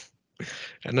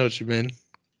 I know what you mean.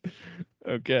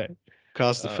 Okay.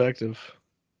 Cost Uh, effective.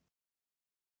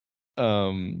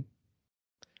 um.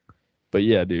 But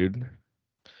yeah, dude.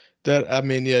 That I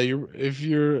mean, yeah. If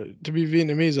you're to be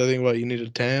Vietnamese, I think what you need a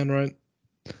tan, right?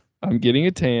 I'm getting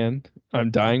a tan.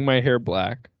 I'm dyeing my hair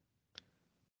black.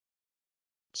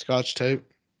 Scotch tape.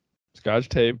 Scotch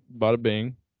tape. Bada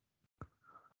bing.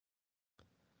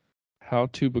 How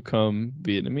to become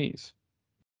Vietnamese.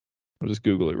 I'll just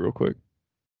Google it real quick.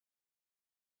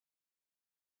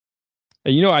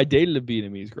 And you know, I dated a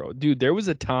Vietnamese girl. Dude, there was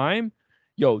a time,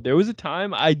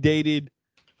 I dated,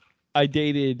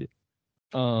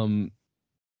 um,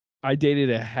 I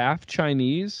dated a half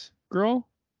Chinese girl,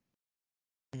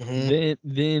 Hmm.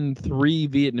 then three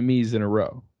Vietnamese in a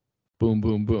row. Boom,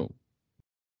 boom, boom.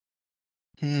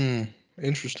 Hmm.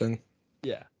 Interesting.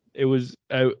 Yeah. It was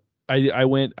I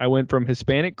went from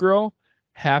Hispanic girl,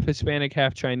 half Hispanic,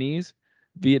 half Chinese,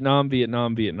 Vietnam,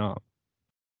 Vietnam, Vietnam.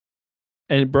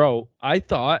 And bro, I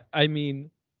thought that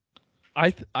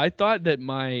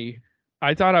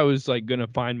I thought I was like gonna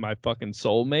find my fucking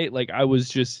soulmate. Like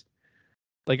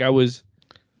like I was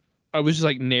just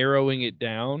like narrowing it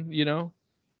down, you know?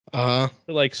 Uh huh.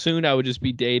 Like soon I would just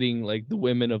be dating like the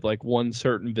women of like one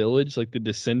certain village, like the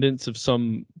descendants of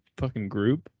some fucking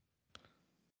group.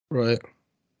 Right.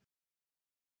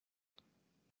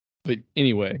 But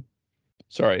anyway,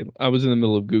 sorry, I was in the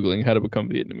middle of Googling how to become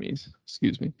Vietnamese.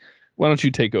 Excuse me. Why don't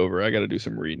you take over? I gotta do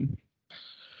some reading.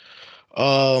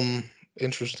 Um.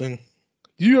 Interesting.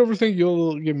 Do you ever think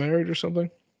you'll get married or something?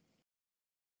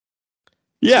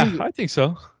 Yeah, Seems I think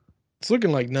so. it's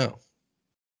looking like no,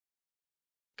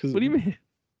 because What do you mean?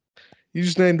 you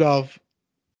just named off.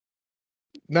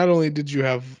 Not only did you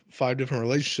have 5 different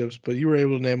relationships, but you were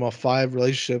able to name off 5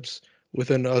 relationships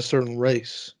within a certain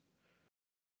race.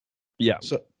 Yeah.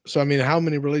 So I mean, how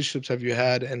many relationships have you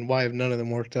had, and why have none of them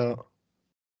worked out?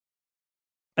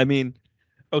 I mean,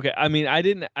 okay, I mean, I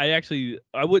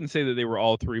wouldn't say that they were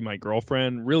all three my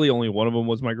girlfriend. Really, only one of them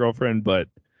was my girlfriend, but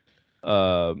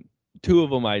um, two of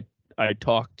them I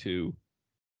talked to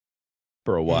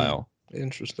for a Hmm. while.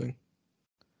 Interesting.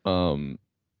 Um,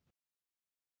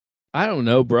 I don't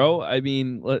know, bro. I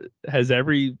mean, has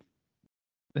every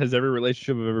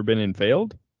relationship I've ever been in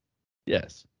failed?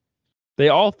 Yes. They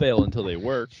all fail until they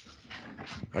work.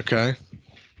 Okay.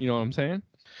 You know what I'm saying?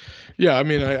 Yeah, I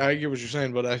mean, I get what you're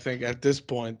saying, but I think at this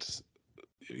point,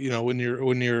 when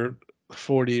you're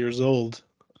 40 years old,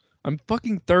 I'm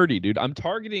fucking 30, dude. I'm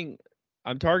targeting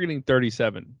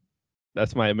 37.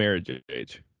 That's my marriage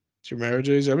age. it's your marriage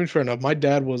age. I mean, fair enough. My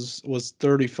dad was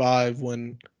 35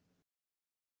 when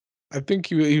I think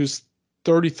he was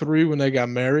 33 when they got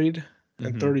married,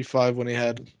 and Hmm. 35 when he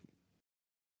had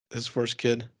his first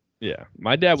kid. Yeah. So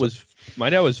My dad was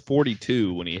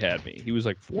 42 when he had me. He was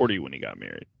like 40 when he got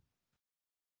married.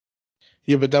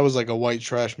 yeah, but that was like a white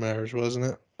trash marriage, wasn't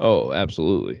it? Oh,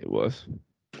 absolutely. It was.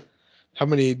 How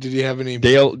many did he have any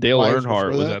Dale wives Earnhardt before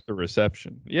was that? at the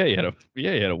reception. Yeah, he had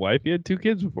a wife. He had two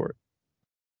kids before it.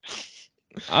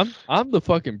 I'm the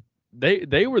fucking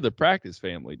they were the practice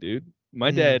family, dude.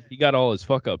 My Hmm. dad, he got all his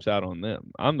fuck ups out on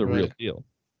them. I'm the real Right. deal.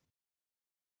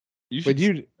 You But should see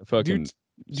you my do you, fucking do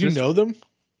you sister. know them?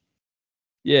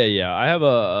 Yeah, yeah. I have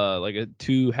a like a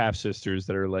two half sisters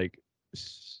that are like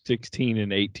 16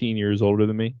 and 18 years older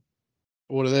than me.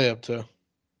 What are they up to?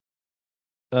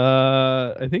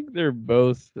 I think they're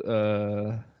both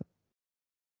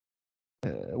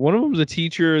one of them's a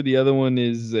teacher, the other one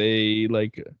is a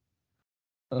like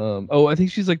oh, I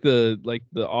think she's like the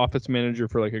office manager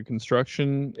for like a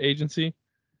construction agency.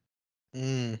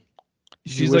 Mm. Did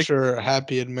you She's wish like her a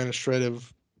happy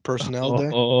administrative personnel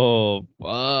day? oh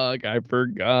fuck, I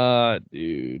forgot,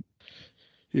 dude.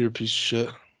 You're a piece of shit.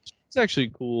 It's actually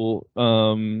cool.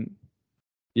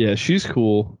 Yeah, she's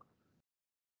cool.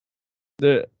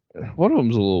 The one of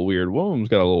them's a little weird. One of them's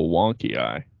got a little wonky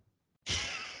eye.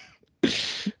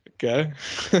 Okay.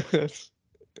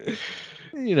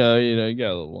 You got a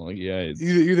little wonky eye.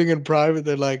 You think in private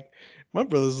they're like, my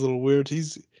brother's a little weird.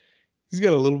 He's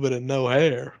got a little bit of no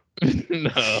hair.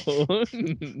 No.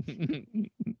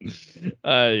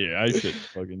 Yeah, I shouldn't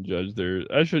fucking judge their.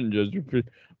 I shouldn't judge her.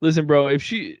 Listen, bro. If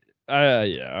she,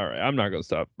 yeah, all right. I'm not gonna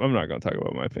stop. I'm not gonna talk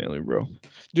about my family, bro.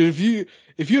 Dude, if you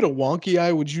had a wonky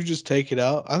eye, would you just take it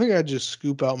out? I think I'd just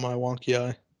scoop out my wonky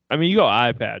eye. I mean, you go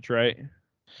eye patch, right?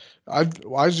 I'd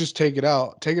just take it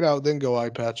out, then go eye I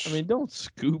patch. mean, don't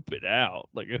scoop it out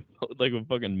like a like a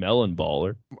fucking melon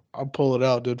baller. I'll pull it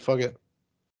out, dude. Fuck it.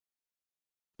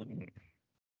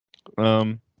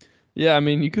 Um, yeah. I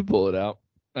mean, you could pull it out,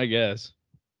 I guess.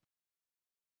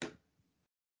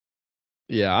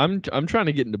 Yeah, I'm trying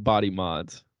to get into body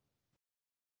mods.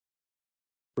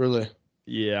 Really?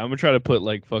 Yeah, I'm gonna try to put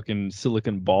like fucking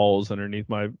silicone balls underneath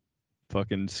my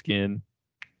fucking skin.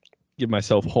 Give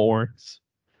myself horns.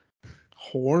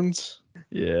 Horns?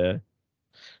 Yeah.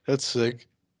 That's sick.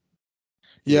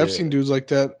 Yeah, I've Yeah. seen dudes like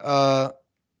that.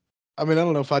 I mean, I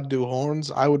don't know if I'd do horns.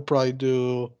 I would probably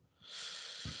do.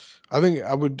 I think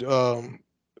I would.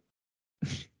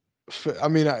 I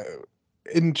mean,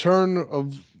 in turn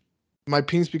of my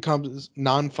penis becomes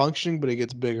non-functioning, but it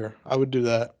gets bigger. I would do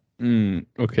that.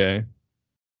 Okay.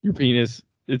 Your penis,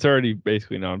 it's already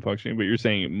basically non-functioning, but you're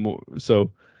saying it more.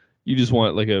 So you just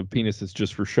want like a penis that's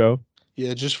just for show?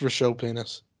 Yeah, just for show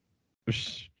penis.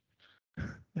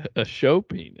 A show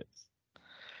penis.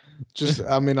 Just,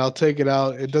 I mean, I'll take it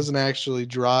out. It doesn't actually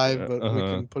drive, but we Uh-huh.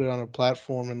 can put it on a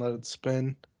platform and let it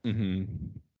spin. Mm-hmm.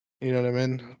 You know what I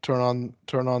mean?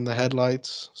 Turn on the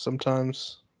headlights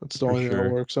sometimes. That's the For only thing that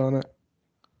sure. works on it.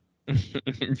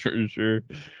 For sure.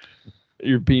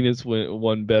 Your penis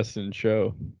won best in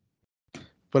show.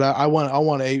 But I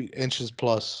want 8 inches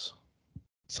plus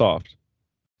Soft,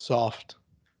 soft.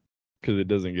 because it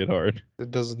doesn't get hard.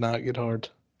 It does not get hard.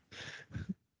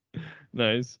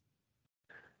 Nice.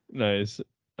 Nice.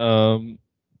 Um,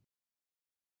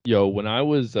 Yo, when I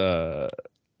was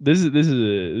this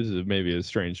is maybe a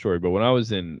strange story, but when I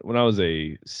was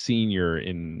a senior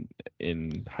in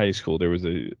high school,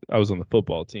 I was on the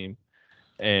football team,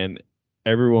 and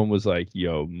everyone was like,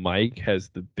 "Yo, Mike has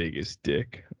the biggest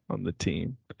dick on the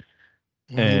team,"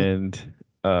 Hmm. and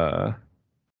uh,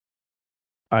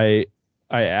 I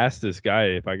I asked this guy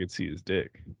if I could see his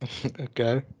dick,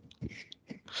 Okay.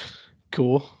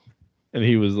 Cool. and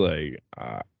he was like,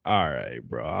 "All right,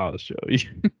 bro, I'll show you."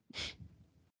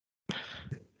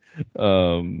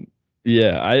 Um,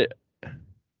 yeah,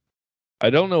 I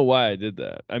don't know why I did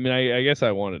that. I mean, I guess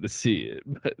I wanted to see it,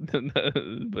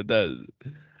 but that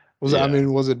I yeah.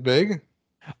 mean, was it big?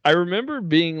 I remember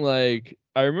being like,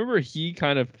 I remember he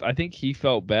kind of, I think he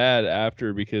felt bad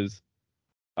after because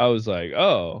I was like,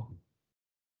 oh,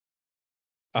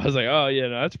 yeah,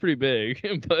 no, that's pretty big,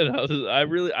 but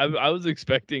I was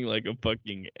expecting like a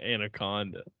fucking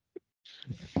anaconda.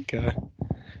 Okay.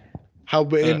 How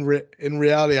big Uh, in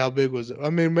reality? How big was it? I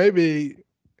mean, maybe.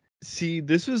 See,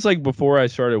 this was like before I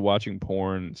started watching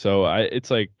porn, so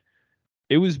it's like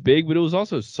it was big, but it was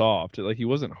also soft. Like he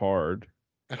wasn't hard.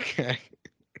 Okay.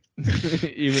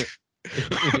 Even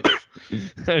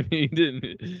I mean, he didn't.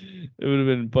 It would have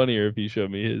been funnier if he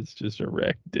showed me his just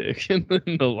erect dick in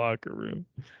the locker room.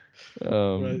 Right.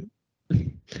 Um.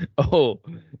 Oh,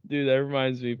 dude, that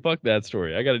reminds me. Fuck that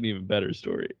story. I got an even better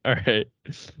story. All right.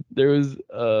 There was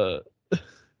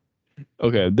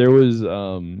Okay. There was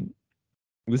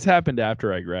This happened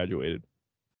after I graduated,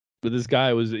 but this guy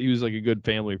he was like a good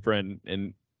family friend,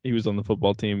 and he was on the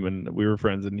football team, and we were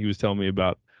friends, and he was telling me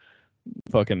about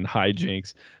fucking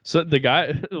hijinks. So the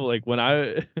guy, like when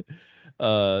I,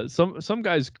 some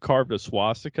guys carved a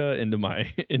swastika into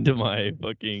my into my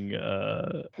fucking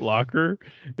locker.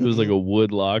 It was like Hmm. a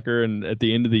wood locker, and at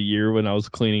the end of the year when I was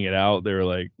cleaning it out, they're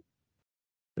like,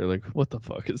 what the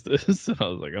fuck is this? And I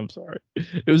was like, I'm sorry.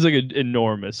 It was like an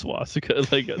enormous swastika.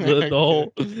 Like the Okay.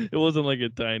 whole, it wasn't like a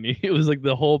tiny. It was like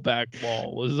the whole back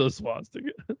wall was a swastika.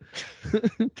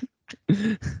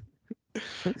 I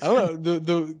don't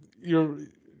know.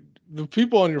 The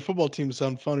people on your football team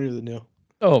sound funnier than you.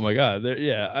 Oh my god,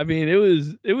 yeah. I mean, it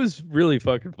was really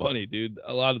fucking funny, dude.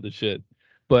 A lot of the shit.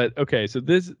 But okay, so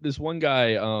this one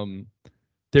guy,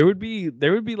 there would be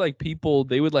like people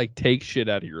they would like take shit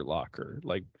out of your locker,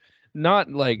 like not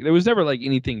like there was never like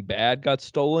anything bad got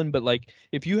stolen, but like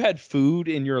if you had food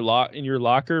in your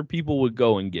locker, people would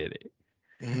go and get it.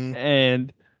 Hmm.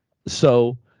 And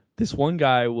so this one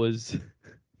guy was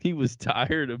he was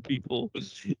tired of people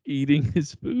eating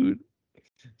his food,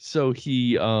 so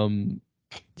he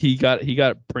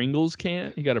got Pringles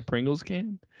can. He got a Pringles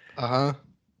can, Uh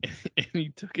and he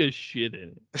took a shit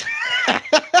in it. huh.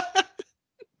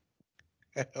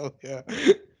 Hell yeah.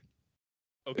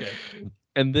 Okay,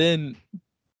 and then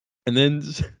and then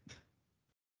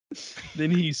then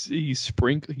he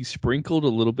sprinkled a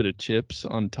little bit of chips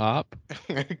on top,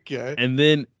 Okay. and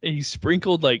then he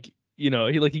sprinkled like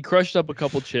he crushed up a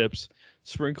couple chips,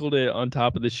 sprinkled it on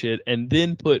top of the shit, and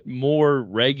then put more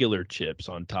regular chips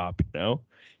on top.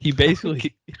 He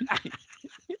basically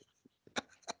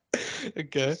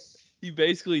Okay. he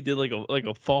basically did like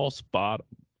a false bottom,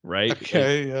 right? Like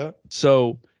Okay. Yeah.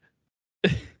 so.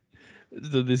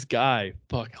 So this guy,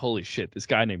 fuck, holy shit, this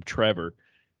guy named Trevor,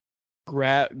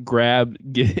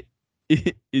 get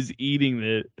is eating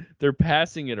it. They're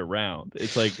passing it around.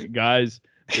 It's like guys,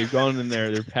 they've gone in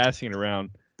there, they're passing it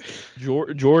around.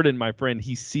 Jordan, my friend,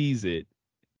 he sees it,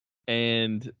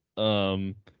 and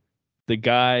the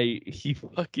guy he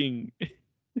fucking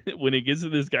when it gets to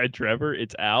this guy Trevor,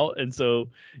 it's out, and so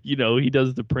he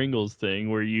does the Pringles thing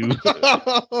where you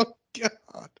Oh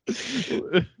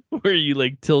God. where you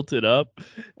like tilt it up,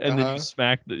 and then you Uh-huh.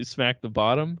 smack the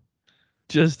bottom.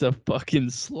 Just a fucking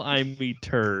slimy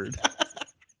turd,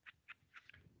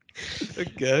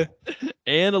 Okay.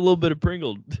 and a little bit of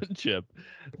Pringle chip,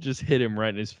 just hit him right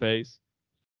in his face.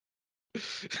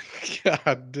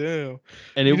 God damn.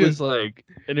 And You it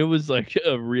didn't. was like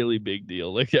a really big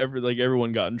deal. Like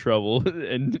everyone got in trouble,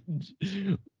 and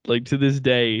like to this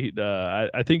day,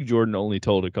 I think Jordan only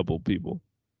told a couple people.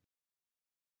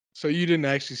 So you didn't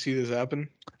actually see this happen?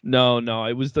 No,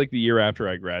 it was like the year after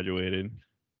I graduated.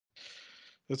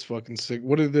 That's fucking sick.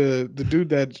 What did the dude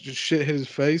that just shit hit his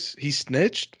face? He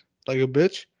snitched like a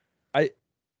bitch.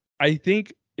 I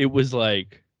think it was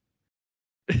like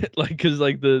like because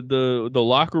like the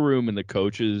locker room and the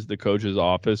coach's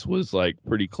office was like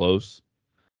pretty close.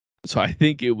 So I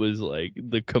think it was like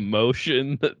the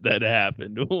commotion that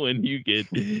happened when you get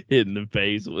hit in the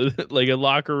face with like a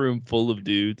locker room full of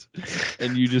dudes,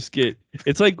 and you just get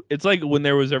it's like when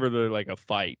there was ever like a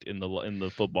fight in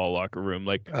the football locker room.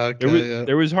 Like Okay, yeah.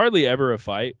 there was hardly ever a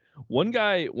fight. One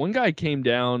guy came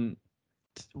down.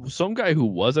 Some guy who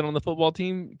wasn't on the football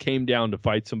team came down to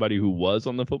fight somebody who was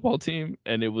on the football team,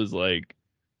 and it was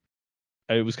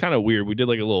kind of weird. We did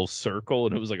like a little circle,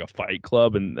 and it was like a fight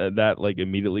club, and that like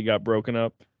immediately got broken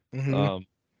up. Hmm. Um,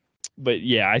 but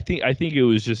yeah, I think it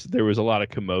was just there was a lot of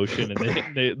commotion,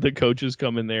 and the coaches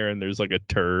come in there, and there's like a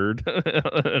turd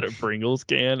and a Pringles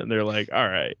can, and they're like, "All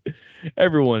right,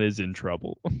 everyone is in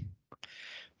trouble."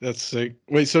 That's sick.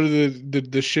 Wait, so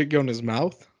did the shit go in his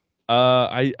mouth?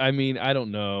 I mean I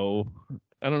don't know.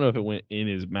 I don't know if it went in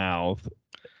his mouth.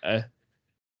 I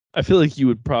I feel like you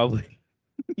would probably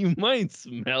you might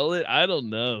smell it. I don't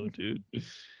know, dude.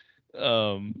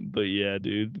 But yeah,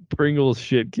 dude, Pringles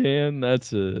shit can.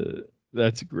 That's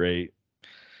great.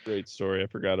 Great story. I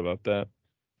forgot about that.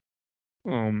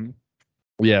 Um,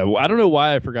 yeah, well, I don't know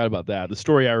why I forgot about that. The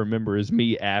story I remember is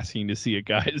me asking to see a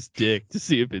guy's dick to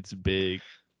see if it's big.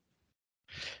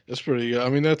 That's pretty good. I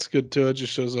mean, that's good too. It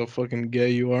just shows how fucking gay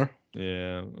you are.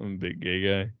 Yeah, I'm a big gay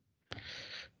guy.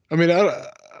 I mean,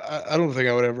 I don't think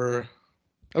I would ever.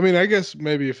 I mean, I guess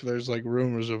maybe if there's like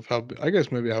rumors of how, I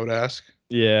guess maybe I would ask.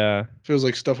 Yeah, Feels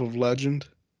like stuff of legend.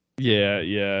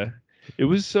 yeah. It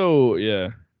was so yeah.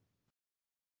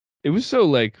 It was so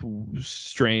like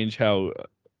strange how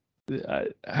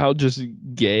just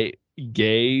gay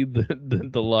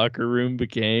the locker room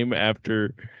became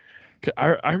after.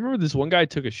 I remember this one guy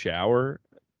took a shower.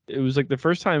 It was like the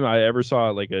first time I ever saw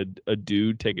like a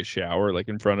dude take a shower like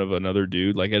in front of another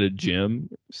dude like at a gym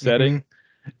Hmm. setting,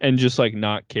 and just like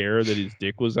not care that his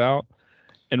dick was out.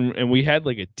 And we had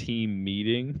like a team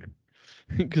meeting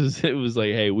because it was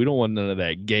like, hey, we don't want none of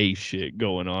that gay shit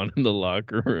going on in the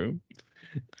locker room.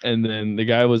 And then the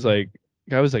guy was like,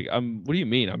 what do you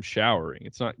mean? I'm showering.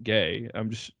 It's not gay.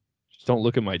 Just don't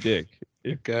look at my dick.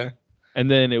 Okay. And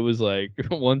then it was like,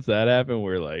 once that happened,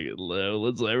 we're like,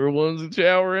 let's everyone's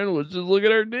showering. Let's just look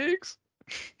at our dicks.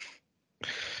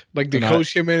 Like the And I,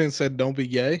 coach came in and said, "Don't be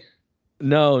gay."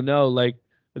 no, like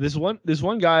this one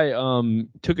guy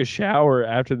took a shower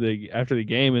after the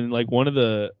game, and like one of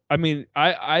the, I mean,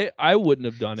 I wouldn't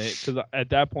have done it because at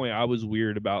that point I was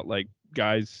weird about like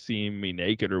guys seeing me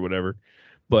naked or whatever,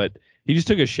 but he just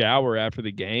took a shower after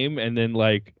the game, and then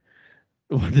like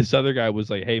this other guy was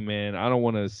like, hey man, I don't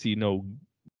want to see no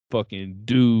fucking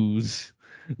dudes,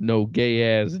 no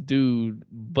gay ass dude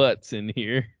butts in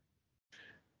here.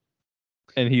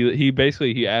 And he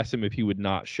basically he asked him if he would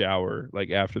not shower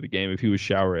like after the game if he would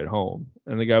shower at home.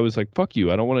 And the guy was like, "Fuck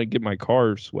you. I don't want to get my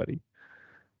car sweaty."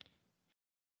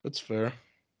 That's fair.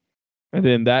 And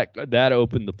then that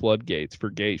opened the floodgates for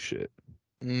gay shit.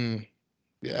 Mm,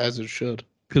 yeah, as it should.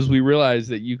 Cuz we realized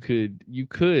that you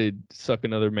could suck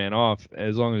another man off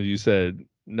as long as you said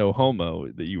no homo,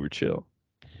 that you were chill.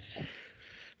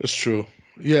 That's true.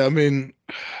 Yeah, I mean,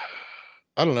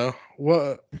 I don't know.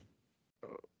 What?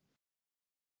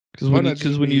 Cuz Why when you not cuz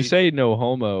just when you be say no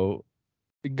homo,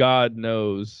 God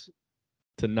knows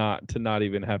to not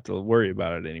even have to worry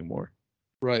about it anymore.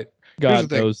 right? Here's the God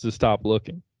thing. knows to stop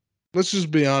looking. Let's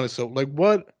just be honest. So, like,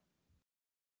 what?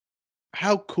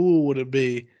 How cool would it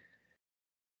be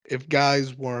if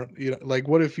guys weren't? You know, like,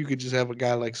 what if you could just have a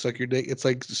guy like suck your dick? It's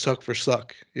like suck for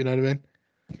suck. You know what I mean?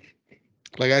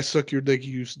 Like, I suck your dick,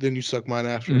 then you suck mine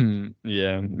after,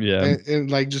 Yeah.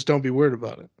 and like, just don't be weird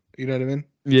about it. You know what I mean?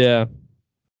 Yeah.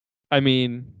 I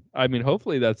mean,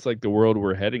 hopefully that's like the world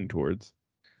we're heading towards.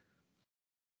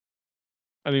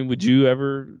 I mean, would you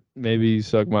ever maybe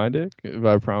suck my dick if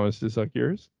I promised to suck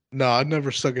yours? No, I'd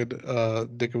never suck a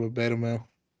dick of a beta male.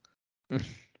 I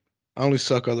only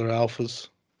suck other alphas.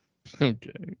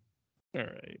 Okay. All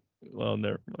right. Well,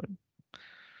 never mind.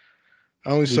 I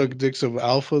only Would suck you- dicks of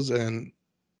alphas and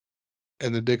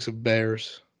the dicks of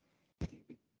bears.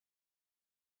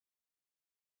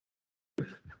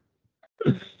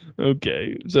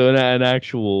 Okay. So an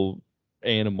actual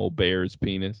animal bear's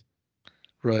penis.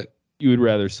 Right. You would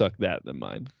rather suck that than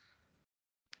mine.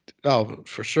 Oh,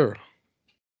 for sure.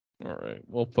 All right.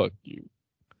 Well, fuck you.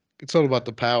 It's all about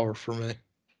the power for me.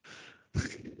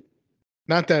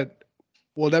 Not that.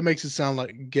 Well, that makes it sound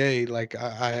like gay. Like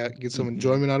I get some Mhm.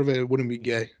 enjoyment out of it. It wouldn't be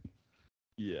gay.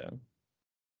 Yeah.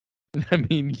 I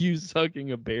mean, you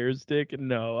sucking a bear's dick?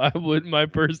 No, I would. My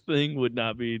first thing would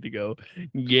not be to go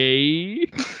gay.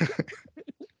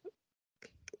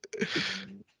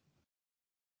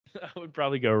 I would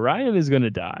probably go. Ryan is gonna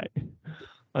die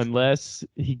unless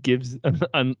he gives.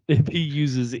 If he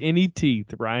uses any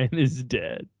teeth, Ryan is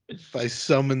dead. If I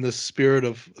summon the spirit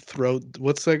of throat,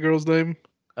 what's that girl's name?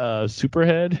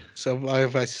 Superhead. So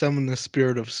if I summon the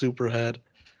spirit of Superhead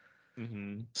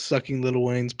Mm-hmm. sucking Little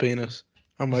Wayne's penis,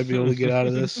 I might be able to get out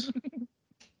of this.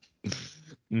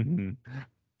 Mm-hmm.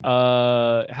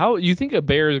 How you think a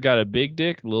bear's got a big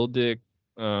dick, little dick,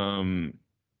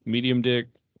 medium dick,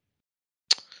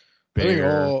 I think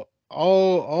bear?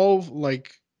 all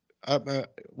like,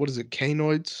 what is it?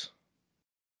 Canoids?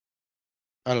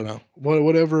 I don't know.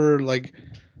 Whatever. Like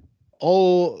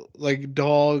all like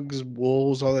dogs,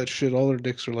 wolves, all that shit. All their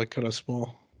dicks are like kind of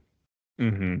small.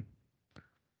 Mm-hmm.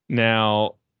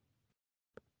 Now,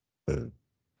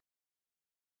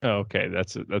 okay,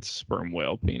 that's a sperm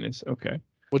whale penis. Okay,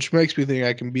 Which makes me think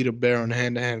I can beat a bear in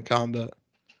hand-to-hand combat.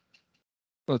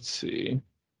 let's see.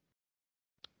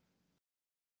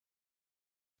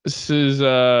 This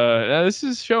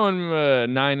is showing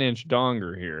 9-inch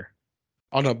donger here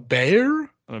On a bear?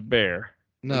 on a bear.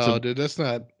 It's No, a dude, that's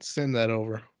not. Send that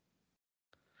over.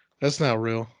 That's not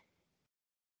real.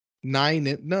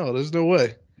 No, there's no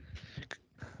way.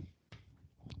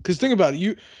 Because think about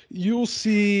it, you'll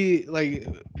see like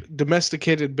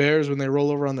domesticated bears when they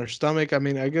roll over on their stomach. I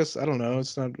mean, I guess I don't know.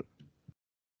 It's not.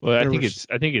 well, Never.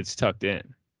 I think it's tucked in.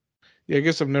 Yeah, I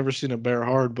guess I've never seen a bear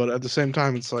hard, but at the same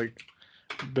time, it's like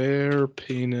bear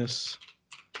penis.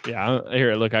 Yeah,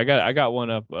 here, look, I got one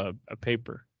up a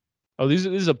paper. Oh, this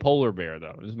is a polar bear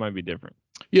though. This might be different.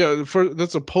 Yeah,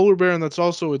 that's a polar bear, and that's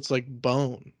also its like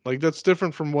bone. Like that's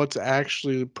different from what's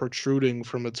actually protruding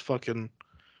from its fucking.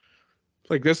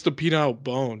 Like that's the penile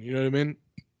bone. You know what I mean?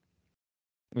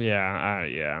 Yeah,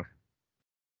 yeah.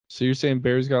 So you're saying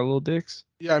bears got little dicks?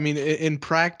 Yeah, I mean, in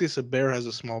practice, a bear has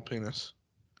a small penis.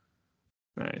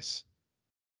 Nice.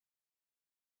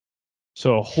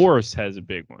 So a horse has a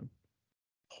big one.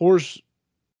 Horse,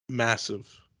 massive.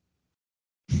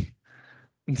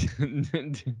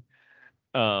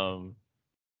 um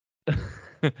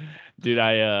Dude,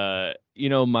 I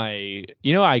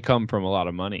come from a lot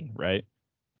of money, right?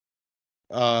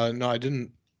 No, I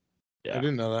didn't. I Yeah.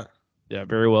 didn't know that. Yeah,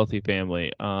 very wealthy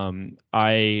family.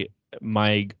 I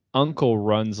my uncle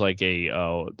runs like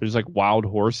there's like wild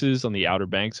horses on the Outer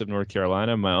Banks of North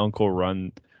Carolina. My uncle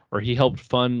he helped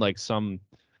fund like some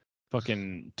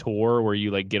fucking tour where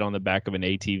you like get on the back of an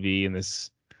ATV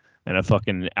and a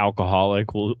fucking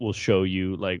alcoholic will show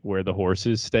you like where the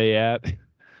horses stay at.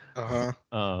 Uh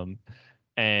huh.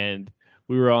 And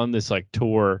we were on this like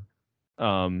tour.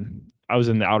 I was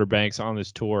in the Outer Banks on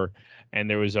this tour, and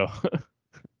there was a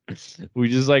we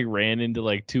just like ran into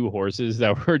like two horses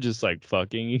that were just like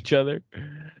fucking each other,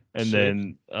 and Sick.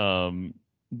 then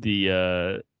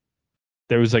the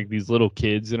there was like these little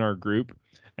kids in our group,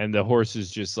 and the horse is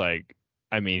just like,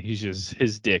 I mean,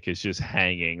 his dick is just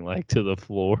hanging like to the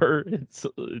floor.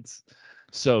 It's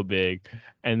so big.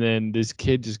 And then this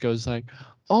kid just goes like,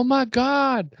 "Oh my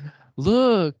God,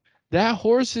 look, that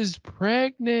horse is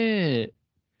pregnant.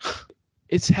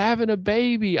 It's having a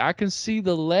baby. I can see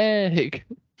the leg."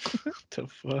 The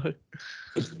fuck?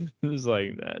 It's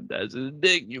like that's his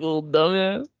dick, you little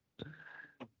dumbass.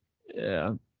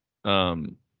 Yeah.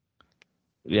 Um,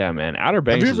 yeah, man. Outer Have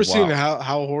you Banks is ever seen wild.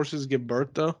 how horses give birth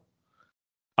though?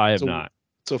 I have It's a not.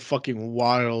 it's a fucking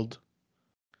wild.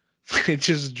 It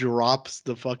just drops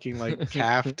the fucking like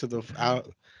calf to the out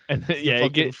And to the yeah,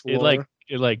 fucking floor.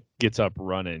 it like gets up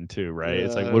running too, right? Yeah.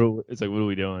 It's like what are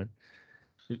we doing?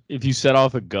 If you set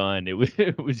off a gun, it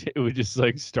would just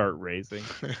like start racing.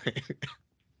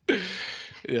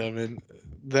 Yeah, I mean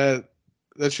that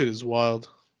shit is wild.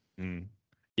 Mm.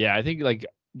 Yeah, I think like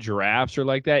giraffes are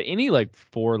like that. Any like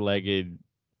four-legged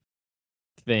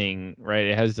thing, right?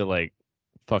 It has to like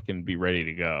fucking be ready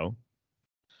to go.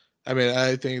 I mean,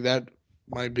 I think that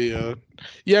might be a.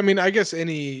 Yeah, I mean, I guess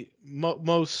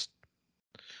most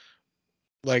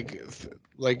like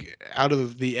out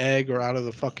of the egg or out of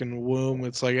the fucking womb,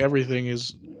 it's like everything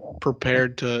is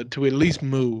prepared to at least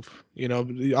move. You know,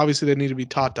 obviously they need to be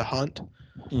taught to hunt,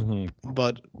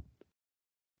 but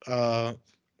uh,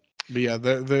 but yeah,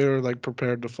 they're like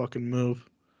prepared to fucking move.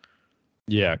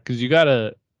 Yeah, because you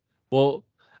gotta. Well,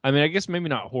 I mean, I guess maybe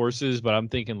not horses, but I'm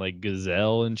thinking like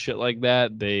gazelle and shit like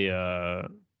that.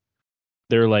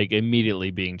 They're like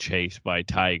immediately being chased by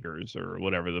tigers or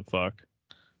whatever the fuck,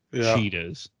 Yeah,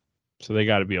 cheetahs. So they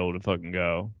got to be able to fucking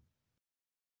go.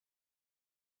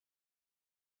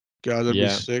 God, that'd be Yeah.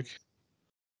 sick.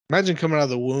 Imagine coming out of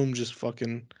the womb just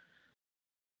fucking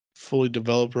fully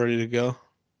developed, ready to go.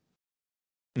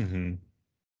 Mm-hmm.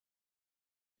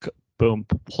 Boom,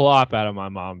 plop out of my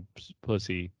mom's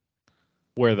pussy.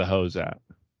 Where the hose at?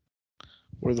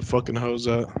 Where the fucking hose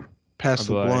at? Pass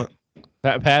I'm the like,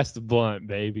 blunt. pass the blunt,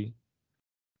 baby.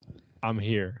 I'm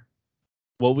here.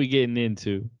 What we getting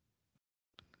into?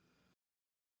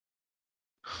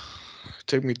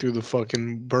 Take me through the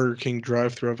fucking Burger King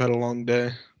drive-thru. I've had a long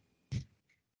day.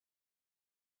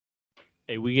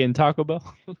 Hey, we getting Taco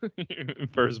Bell?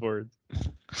 First words.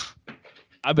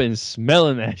 I've been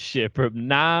smelling that shit for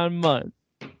 9 months.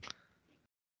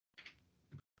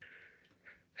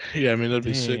 Yeah, I mean that'd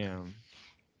be sick. Damn.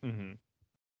 Mm-hmm.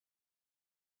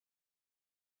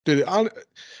 Dude,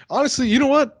 honestly, you know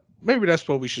what? Maybe that's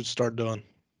what we should start doing.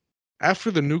 After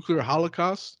the nuclear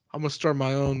holocaust, I'm gonna start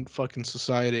my own fucking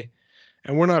society,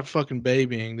 and we're not fucking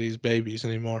babying these babies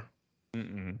anymore.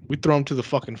 Mm-mm. We throw them to the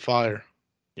fucking fire.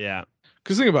 Yeah.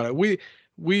 Cause think about it,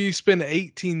 we spend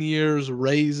 18 years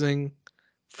raising,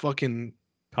 fucking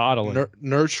Coddling.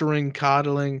 nurturing,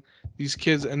 coddling these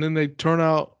kids, and then they turn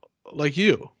out like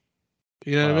you.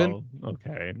 You know what I mean? Well,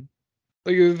 okay.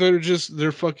 Like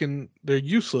they're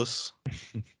useless.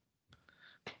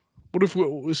 What if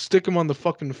we stick them on the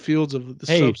fucking fields of the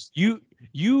Hey, subs?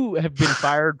 you have been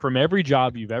fired from every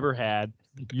job you've ever had.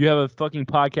 You have a fucking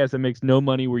podcast that makes no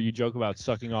money where you joke about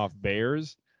sucking off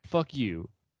bears. Fuck you.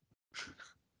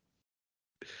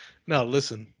 Now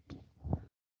listen,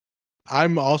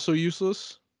 I'm also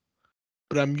useless,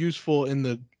 but I'm useful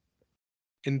in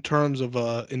terms of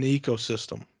an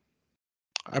ecosystem.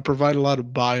 I provide a lot of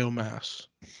biomass.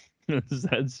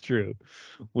 That's true.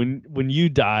 When you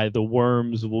die, the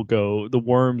worms will go. The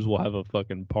worms will have a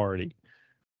fucking party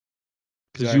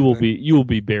because Exactly. you will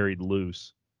be buried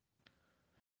loose.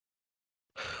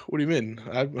 What do you mean?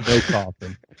 No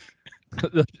coffin.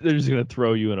 They're just gonna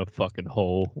throw you in a fucking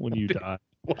hole when you die.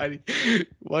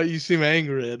 Why you seem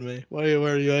angry at me? Why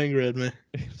are you angry at me?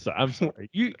 So I'm sorry.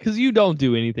 Because you don't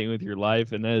do anything with your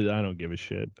life, and I don't give a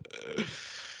shit.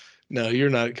 No, you're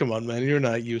not. Come on, man. You're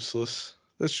not useless.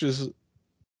 It's just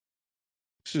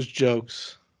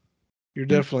jokes. You're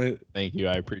definitely Thank you.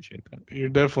 I appreciate that. you're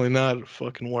definitely not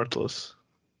fucking worthless.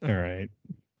 All right.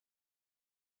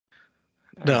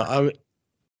 No, All right.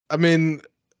 I mean,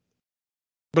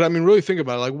 but I mean, really think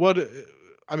about it. Like, what?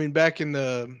 I mean, back in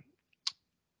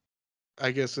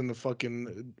I guess in the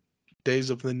fucking days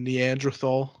of the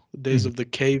Neanderthal, the days of the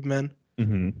cavemen.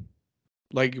 Mm-hmm.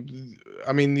 Like,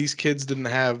 I mean, these kids didn't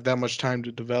have that much time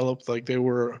to develop. Like, they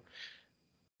were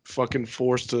fucking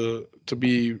forced to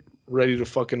be ready to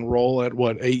fucking roll at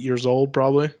what, 8 years old,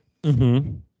 probably.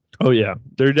 Mm-hmm. Oh yeah,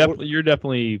 What, you're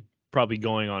definitely probably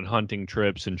going on hunting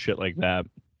trips and shit like that.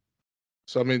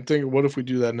 so I mean, think, what if we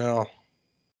do that now?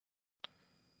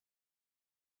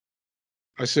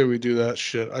 I say we do that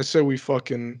shit. I say we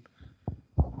fucking,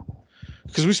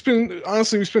 because we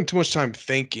spend too much time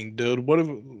thinking, dude. What if,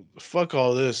 fuck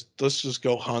all this. Let's just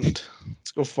go hunt.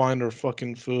 Let's go find our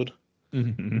fucking food.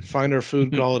 Mm-hmm. Find our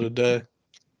food, call it a day.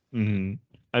 Mm-hmm.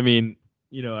 I mean,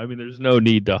 there's no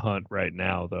need to hunt right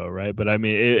now, though, right? But I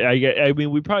mean, I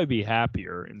mean, we'd probably be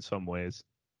happier in some ways.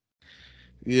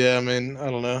 Yeah, I mean,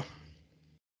 I don't know.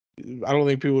 I don't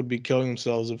think people would be killing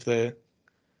themselves if they.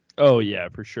 Oh yeah,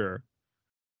 for sure.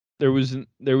 There was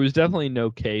definitely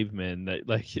no cavemen that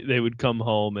like they would come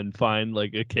home and find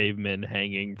like a caveman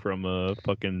hanging from a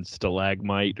fucking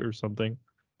stalagmite or something.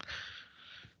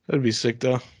 That'd be sick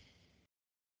though.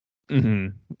 Mm-hmm.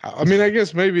 I mean, I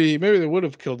guess maybe they would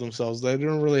have killed themselves. They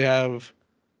didn't really have.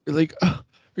 Like, are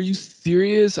you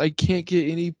serious? I can't get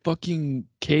any fucking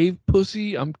cave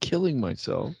pussy. I'm killing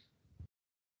myself.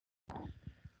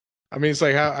 I mean, it's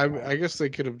like how I guess they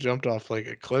could have jumped off like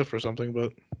a cliff or something,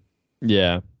 but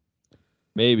Yeah,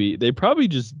 maybe they probably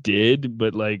just did,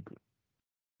 but like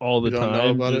all we the don't know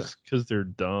time, about it. just because they're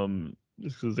dumb,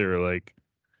 just because they're like,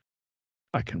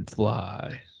 I can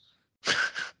fly.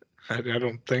 I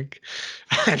don't think.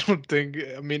 I don't think.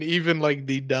 I mean, even like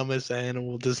the dumbest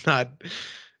animal does not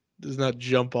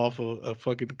jump off a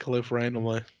fucking cliff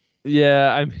randomly.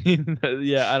 Yeah, I mean,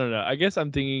 yeah, I don't know. I guess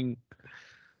I'm thinking.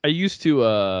 I used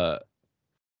to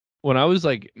when I was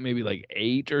like maybe like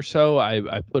 8 or so,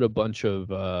 I put a bunch of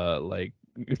like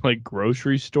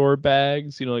grocery store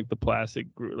bags, like the plastic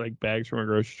like bags from a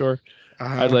grocery store.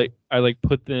 Uh-huh. I like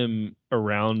put them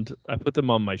around. I put them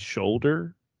on my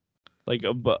shoulder, like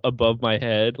above my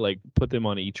head, like put them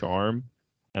on each arm.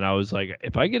 And I was like,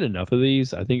 if I get enough of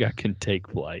these, I think I can take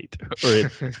flight,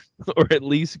 or at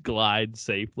least glide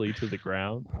safely to the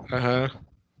ground. Uh-huh.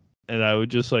 And I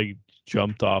would just like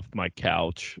jumped off my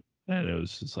couch, and it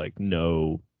was just like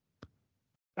no,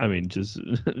 I mean just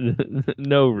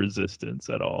no resistance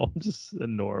at all, just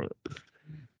enormous,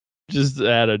 just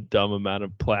had a dumb amount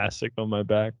of plastic on my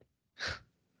back.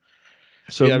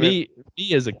 So Yeah, I mean,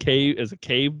 me as a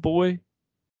cave boy.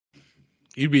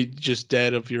 you'd be just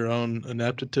dead of your own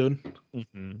ineptitude.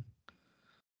 Mm-hmm.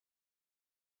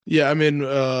 Yeah, I mean,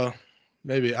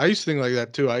 maybe I used to think like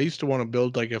that too. I used to want to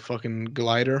build like a fucking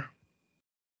glider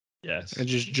Yes. and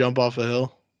just jump off a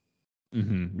hill.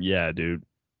 Mm-hmm. Yeah, dude.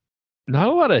 Not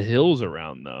a lot of hills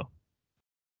around though.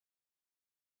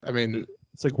 I mean,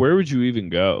 It's like, where would you even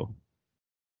go?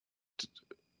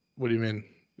 what do you mean?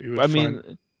 You would I find?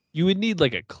 mean, you would need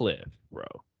like a cliff, bro.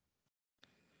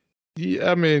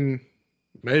 Yeah, I mean,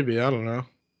 maybe I don't know.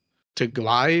 To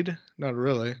glide? Not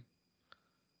really.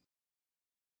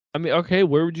 I mean, okay,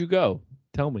 where would you go?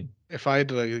 Tell me. If I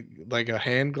had like a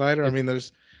hand glider, I If mean,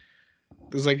 there's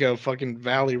like a fucking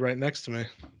valley right next to me.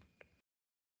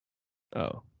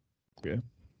 Oh, okay.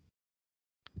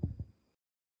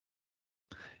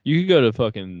 You could go to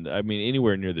fucking. I mean,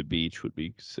 anywhere near the beach would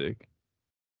be sick.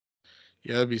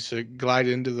 Yeah, that'd be sick. Glide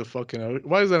into the fucking.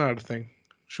 Why is that not a thing?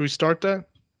 Should we start that? No,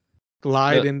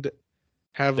 Glide into,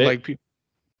 have they like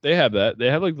they have that. They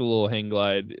have like the little hang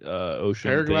glide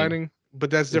ocean thing. paragliding, but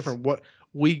that's It's different. What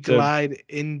we the glide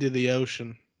into the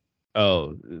ocean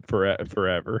oh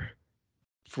forever.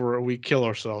 for we kill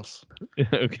ourselves.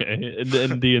 Okay, and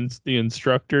then the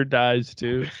instructor dies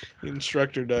too. The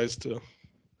instructor dies too.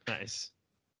 Nice.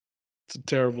 It's a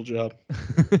terrible job.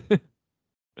 That's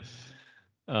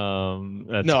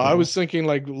No, I cool. was thinking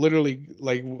like literally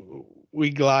like we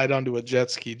glide onto a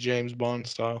jet ski, James Bond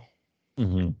style.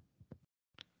 Hmm.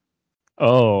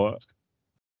 Oh,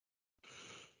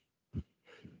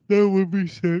 that would be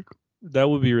sick. That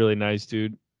would be really nice,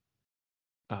 dude.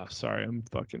 Oh, sorry, I'm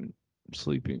fucking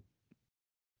sleeping.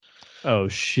 Oh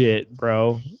shit,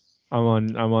 bro. I'm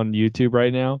on YouTube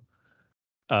right now.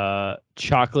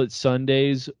 Chocolate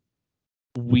Sundays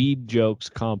weed jokes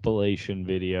compilation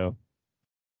video.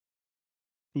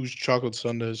 Who's chocolate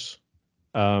sundaes?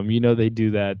 They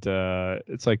do that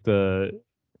it's like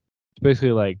it's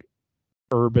basically like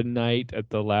urban night at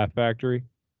the Laugh Factory.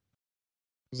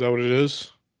 Is that what it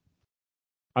is?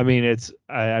 I mean,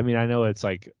 I mean, I know it's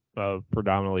like a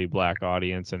predominantly black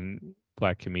audience and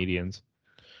black comedians,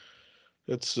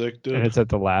 That's sick, and dude. it's at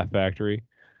the Laugh Factory.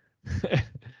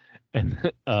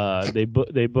 And they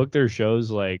book their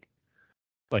shows like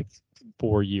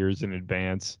 4 years in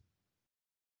advance,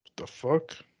 What the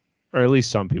fuck? or at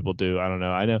least some people do. I don't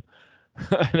know. I know.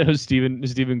 I know Steven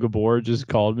Gabor just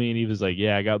called me and he was like,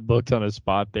 "Yeah, I got booked on a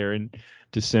spot there in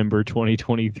December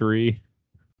 2023."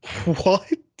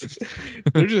 What?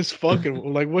 They're just fucking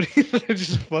like what? They're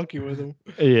just fucking with him.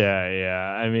 Yeah,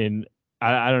 yeah. I mean,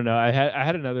 I don't know. I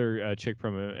had another chick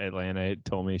from Atlanta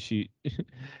told me she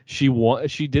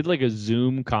did like a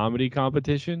Zoom comedy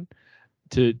competition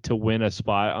to win a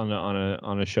spot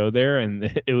on a show there,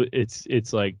 and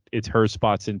it's like it's her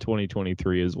spots in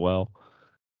 2023 as well.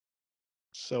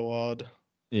 So odd.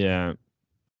 Yeah.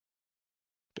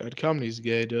 That comedy's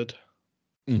gay, dude.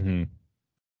 Mm-hmm.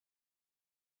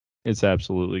 It's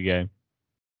absolutely gay.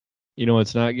 You know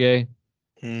what's not gay?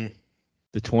 Hmm.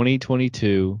 The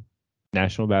 2022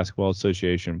 National Basketball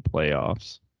Association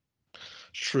playoffs.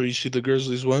 Sure, you see the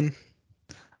Grizzlies win.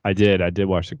 I did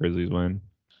watch the Grizzlies win.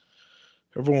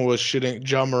 Everyone was shitting.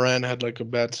 John Moran had like a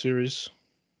bad series.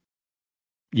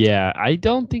 Yeah, I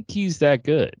don't think he's that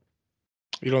good.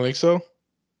 You don't think so?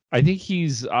 I think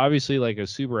he's obviously like a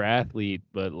super athlete,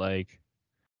 but like,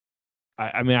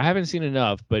 I mean, I haven't seen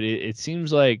enough, but it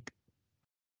seems like,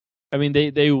 I mean,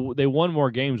 they won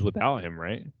more games without him,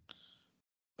 right?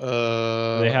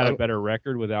 They had a better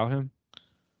record without him.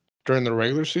 During the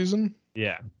regular season?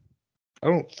 Yeah. I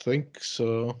don't think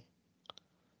so.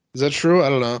 Is that true? I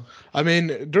don't know. I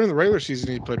mean, during the regular season,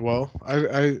 he played well.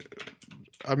 I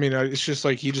mean, it's just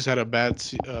like he just had a bad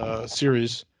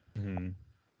series. Mm-hmm.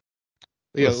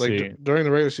 Yeah, Let's like see. during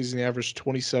the regular season, he averaged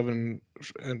 27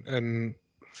 and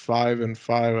 5 and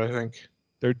 5, I think.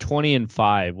 They're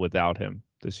 20-5 without him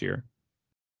this year.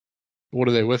 What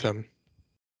are they with him?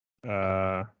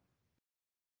 Uh,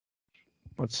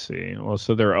 let's see. Well,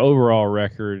 so their overall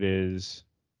record is.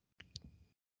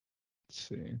 Let's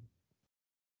see.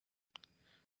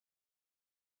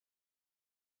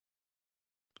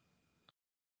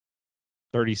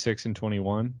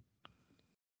 (36-21).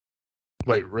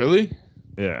 Wait, really?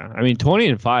 Yeah, I mean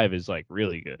 20-5 is like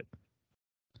really good.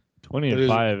 20 That and is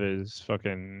 5 is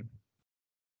fucking.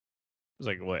 It's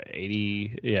like what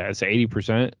 80? Yeah, it's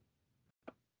 80%.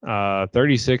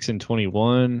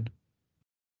 36-21.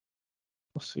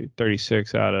 Let's see,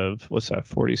 36 out of what's that?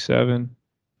 47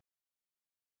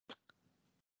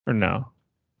 or no,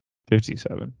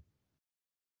 57.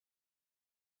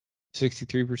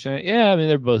 63%. Yeah, I mean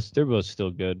they're both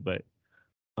still good, but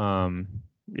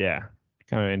yeah,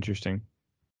 kind of interesting.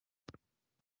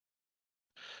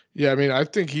 Yeah, I mean, I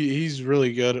think he's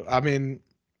really good. I mean,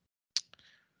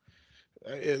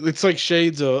 it's like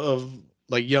shades of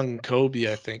like young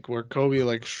Kobe, I think, where Kobe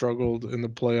like struggled in the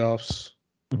playoffs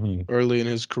Mm-hmm. early in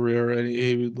his career, and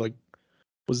he like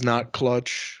was not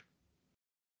clutch.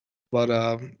 But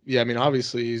yeah, I mean,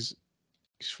 obviously he's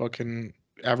fucking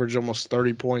averaged almost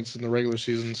 30 points in the regular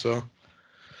season, so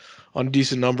on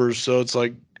decent numbers. So it's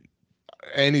like,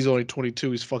 and he's only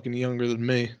 22. He's fucking younger than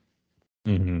me.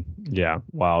 Mm-hmm. Yeah,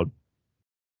 wild.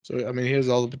 So I mean, he has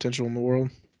all the potential in the world.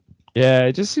 Yeah,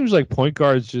 it just seems like point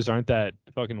guards just aren't that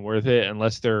fucking worth it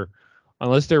unless they're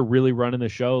really running the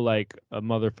show like a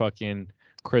motherfucking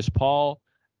Chris Paul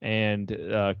and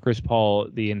Chris Paul,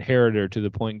 the inheritor to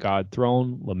the point guard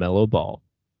throne, LaMelo Ball.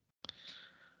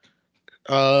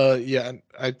 Yeah,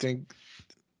 I think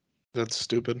that's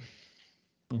stupid.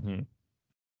 Mm-hmm.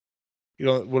 You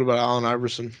know, what about Allen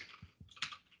Iverson?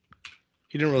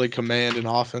 He didn't really command an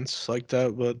offense like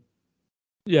that, but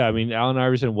Yeah, I mean Allen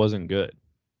Iverson wasn't good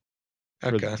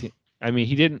for the okay. team. I mean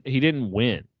he didn't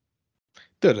win.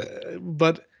 Dude,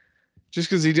 but just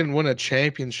because he didn't win a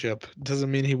championship doesn't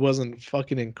mean he wasn't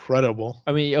fucking incredible.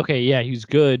 I mean, okay, yeah, he's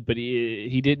good, but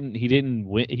he didn't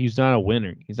win. He's not a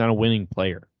winner. He's not a winning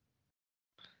player.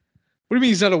 What do you mean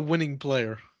he's not a winning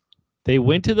player? They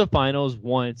went to the finals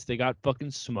once. They got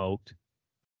fucking smoked.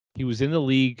 He was in the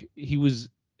league.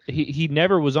 He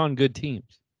never was on good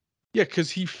teams. Yeah,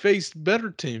 because he faced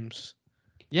better teams.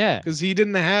 Yeah, Because he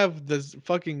didn't have the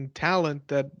fucking talent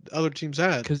that other teams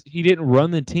had. because he didn't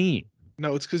run the team.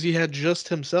 No, it's because he had just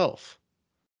himself.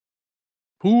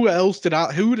 Who did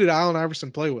Allen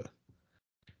Iverson play with?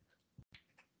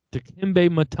 Dikembe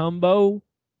Mutombo.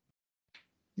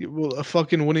 Well,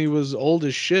 fucking when he was old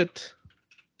as shit.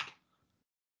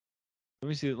 Let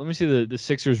me see. Let me see the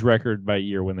Sixers record by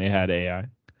year when they had AI.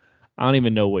 I don't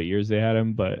even know what years they had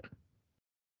him, but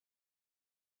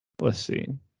let's see.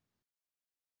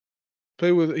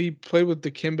 He played with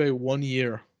Dikembe 1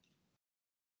 year.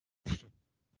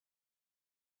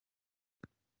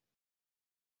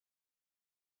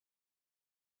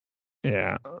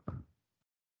 Yeah.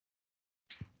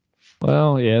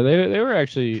 Well, yeah, they were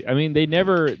actually. I mean,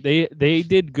 they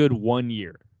did good 1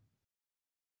 year.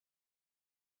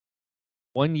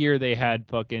 1 year they had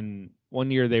fucking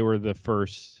 1 year they were the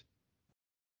first.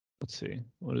 Let's see,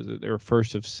 what is it? They were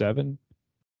first of 7.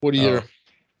 What year?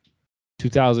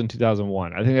 2000,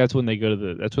 2001. I think that's when they go to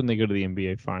the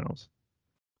NBA Finals.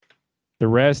 The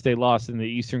rest they lost in the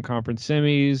Eastern Conference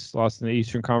semis. Lost in the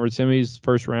Eastern Conference semis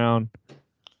first round.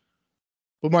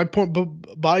 But my point,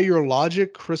 but by your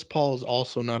logic, Chris Paul is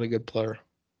also not a good player.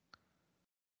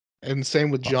 And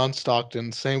same with John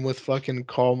Stockton. Same with fucking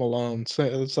Karl Malone.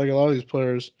 It's like a lot of these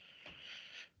players.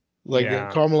 Like Yeah.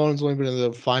 Karl Malone's only been in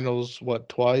the finals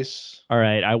twice. All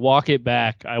right, I walk it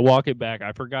back. I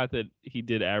forgot that he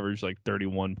did average like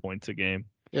 31 points a game.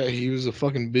 Yeah, he was a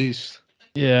fucking beast.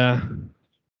 Yeah.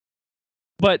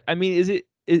 But I mean, is it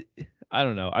I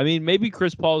don't know. I mean, maybe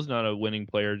Chris Paul's not a winning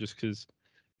player just because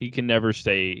he can never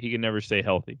stay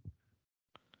healthy.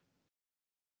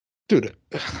 Dude,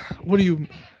 what do you?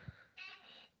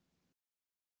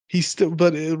 He's still,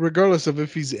 but regardless of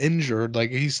if he's injured, like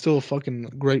he's still a fucking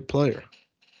great player.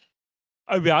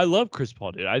 I mean, I love Chris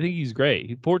Paul, dude. I think he's great.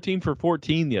 He 14 for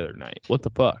 14 the other night. What the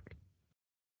fuck?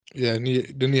 Yeah, and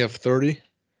didn't he have 30?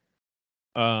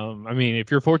 I mean, if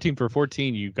you're 14 for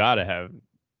 14, you gotta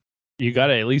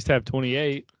at least have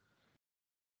 28.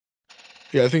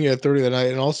 Yeah, I think he had 30 that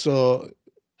night, and also,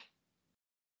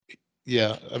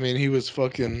 yeah, I mean he was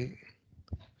fucking.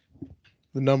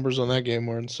 The numbers on that game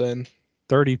were insane.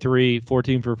 33,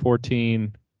 14 for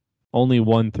 14, only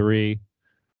 1 3,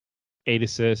 8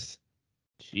 assists.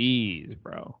 Jeez,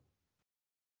 bro.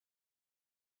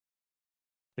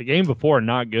 The game before,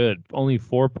 not good. Only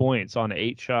 4 points on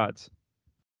 8 shots.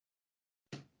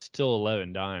 Still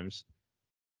 11 dimes.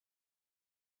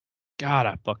 God,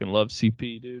 I fucking love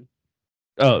CP, dude.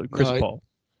 Oh, Chris No, Paul.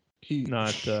 he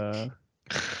Not,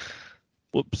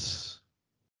 whoops.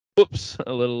 Whoops.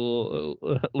 A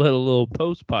little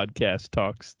post-podcast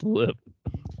talk slip.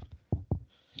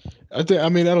 I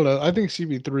don't know. I think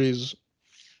CP3 is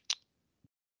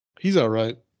he's all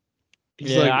right.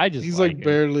 Yeah, I just he's like like him.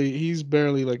 barely he's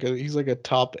like a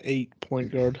top 8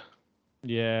 point guard.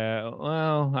 Yeah,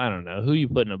 well, I don't know. Who you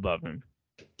putting above him?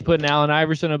 Putting Allen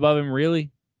Iverson above him, really?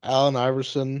 Allen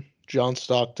Iverson, John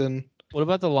Stockton, What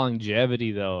about the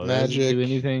longevity, though? Does it do Magic,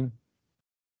 anything?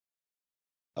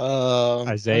 I mean,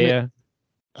 Isaiah,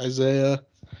 Isaiah.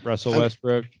 Russell I,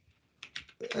 Westbrook.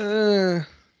 I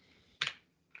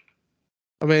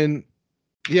mean,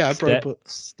 yeah, I'd probably put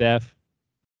Steph,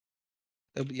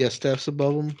 Steph's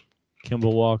above him.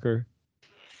 Kimball Walker.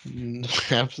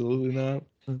 Absolutely not.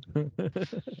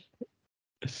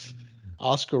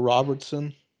 Oscar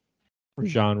Robertson,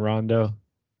 Rajon Rondo.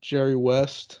 Jerry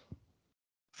West,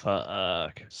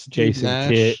 Fuck. Steve Jason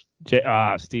Kidd.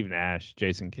 Nash, Steve Nash.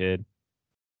 Jason Kidd.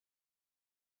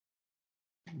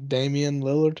 Damian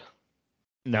Lillard,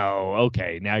 No.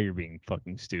 Okay. Now you're being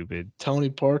fucking stupid. Tony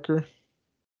Parker,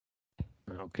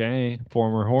 Okay.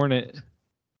 Former Hornet.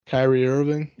 Kyrie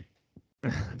Irving,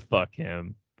 Fuck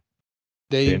him.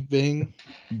 Dave Bing,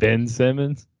 Ben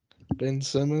Simmons. Ben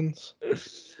Simmons, Uh,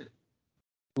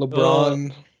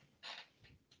 LeBron.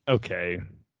 Okay.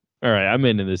 All right. I'm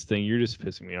into this thing. You're just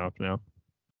pissing me off now.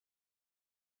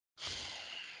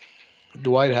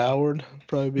 Dwight Howard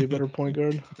probably be a better point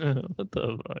guard. What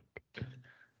the fuck?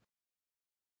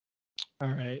 All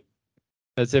right.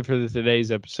 That's it for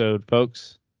today's episode,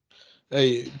 folks.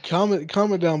 Hey, comment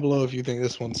down below if you think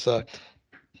this one sucked.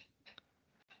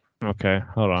 Okay.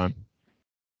 Hold on.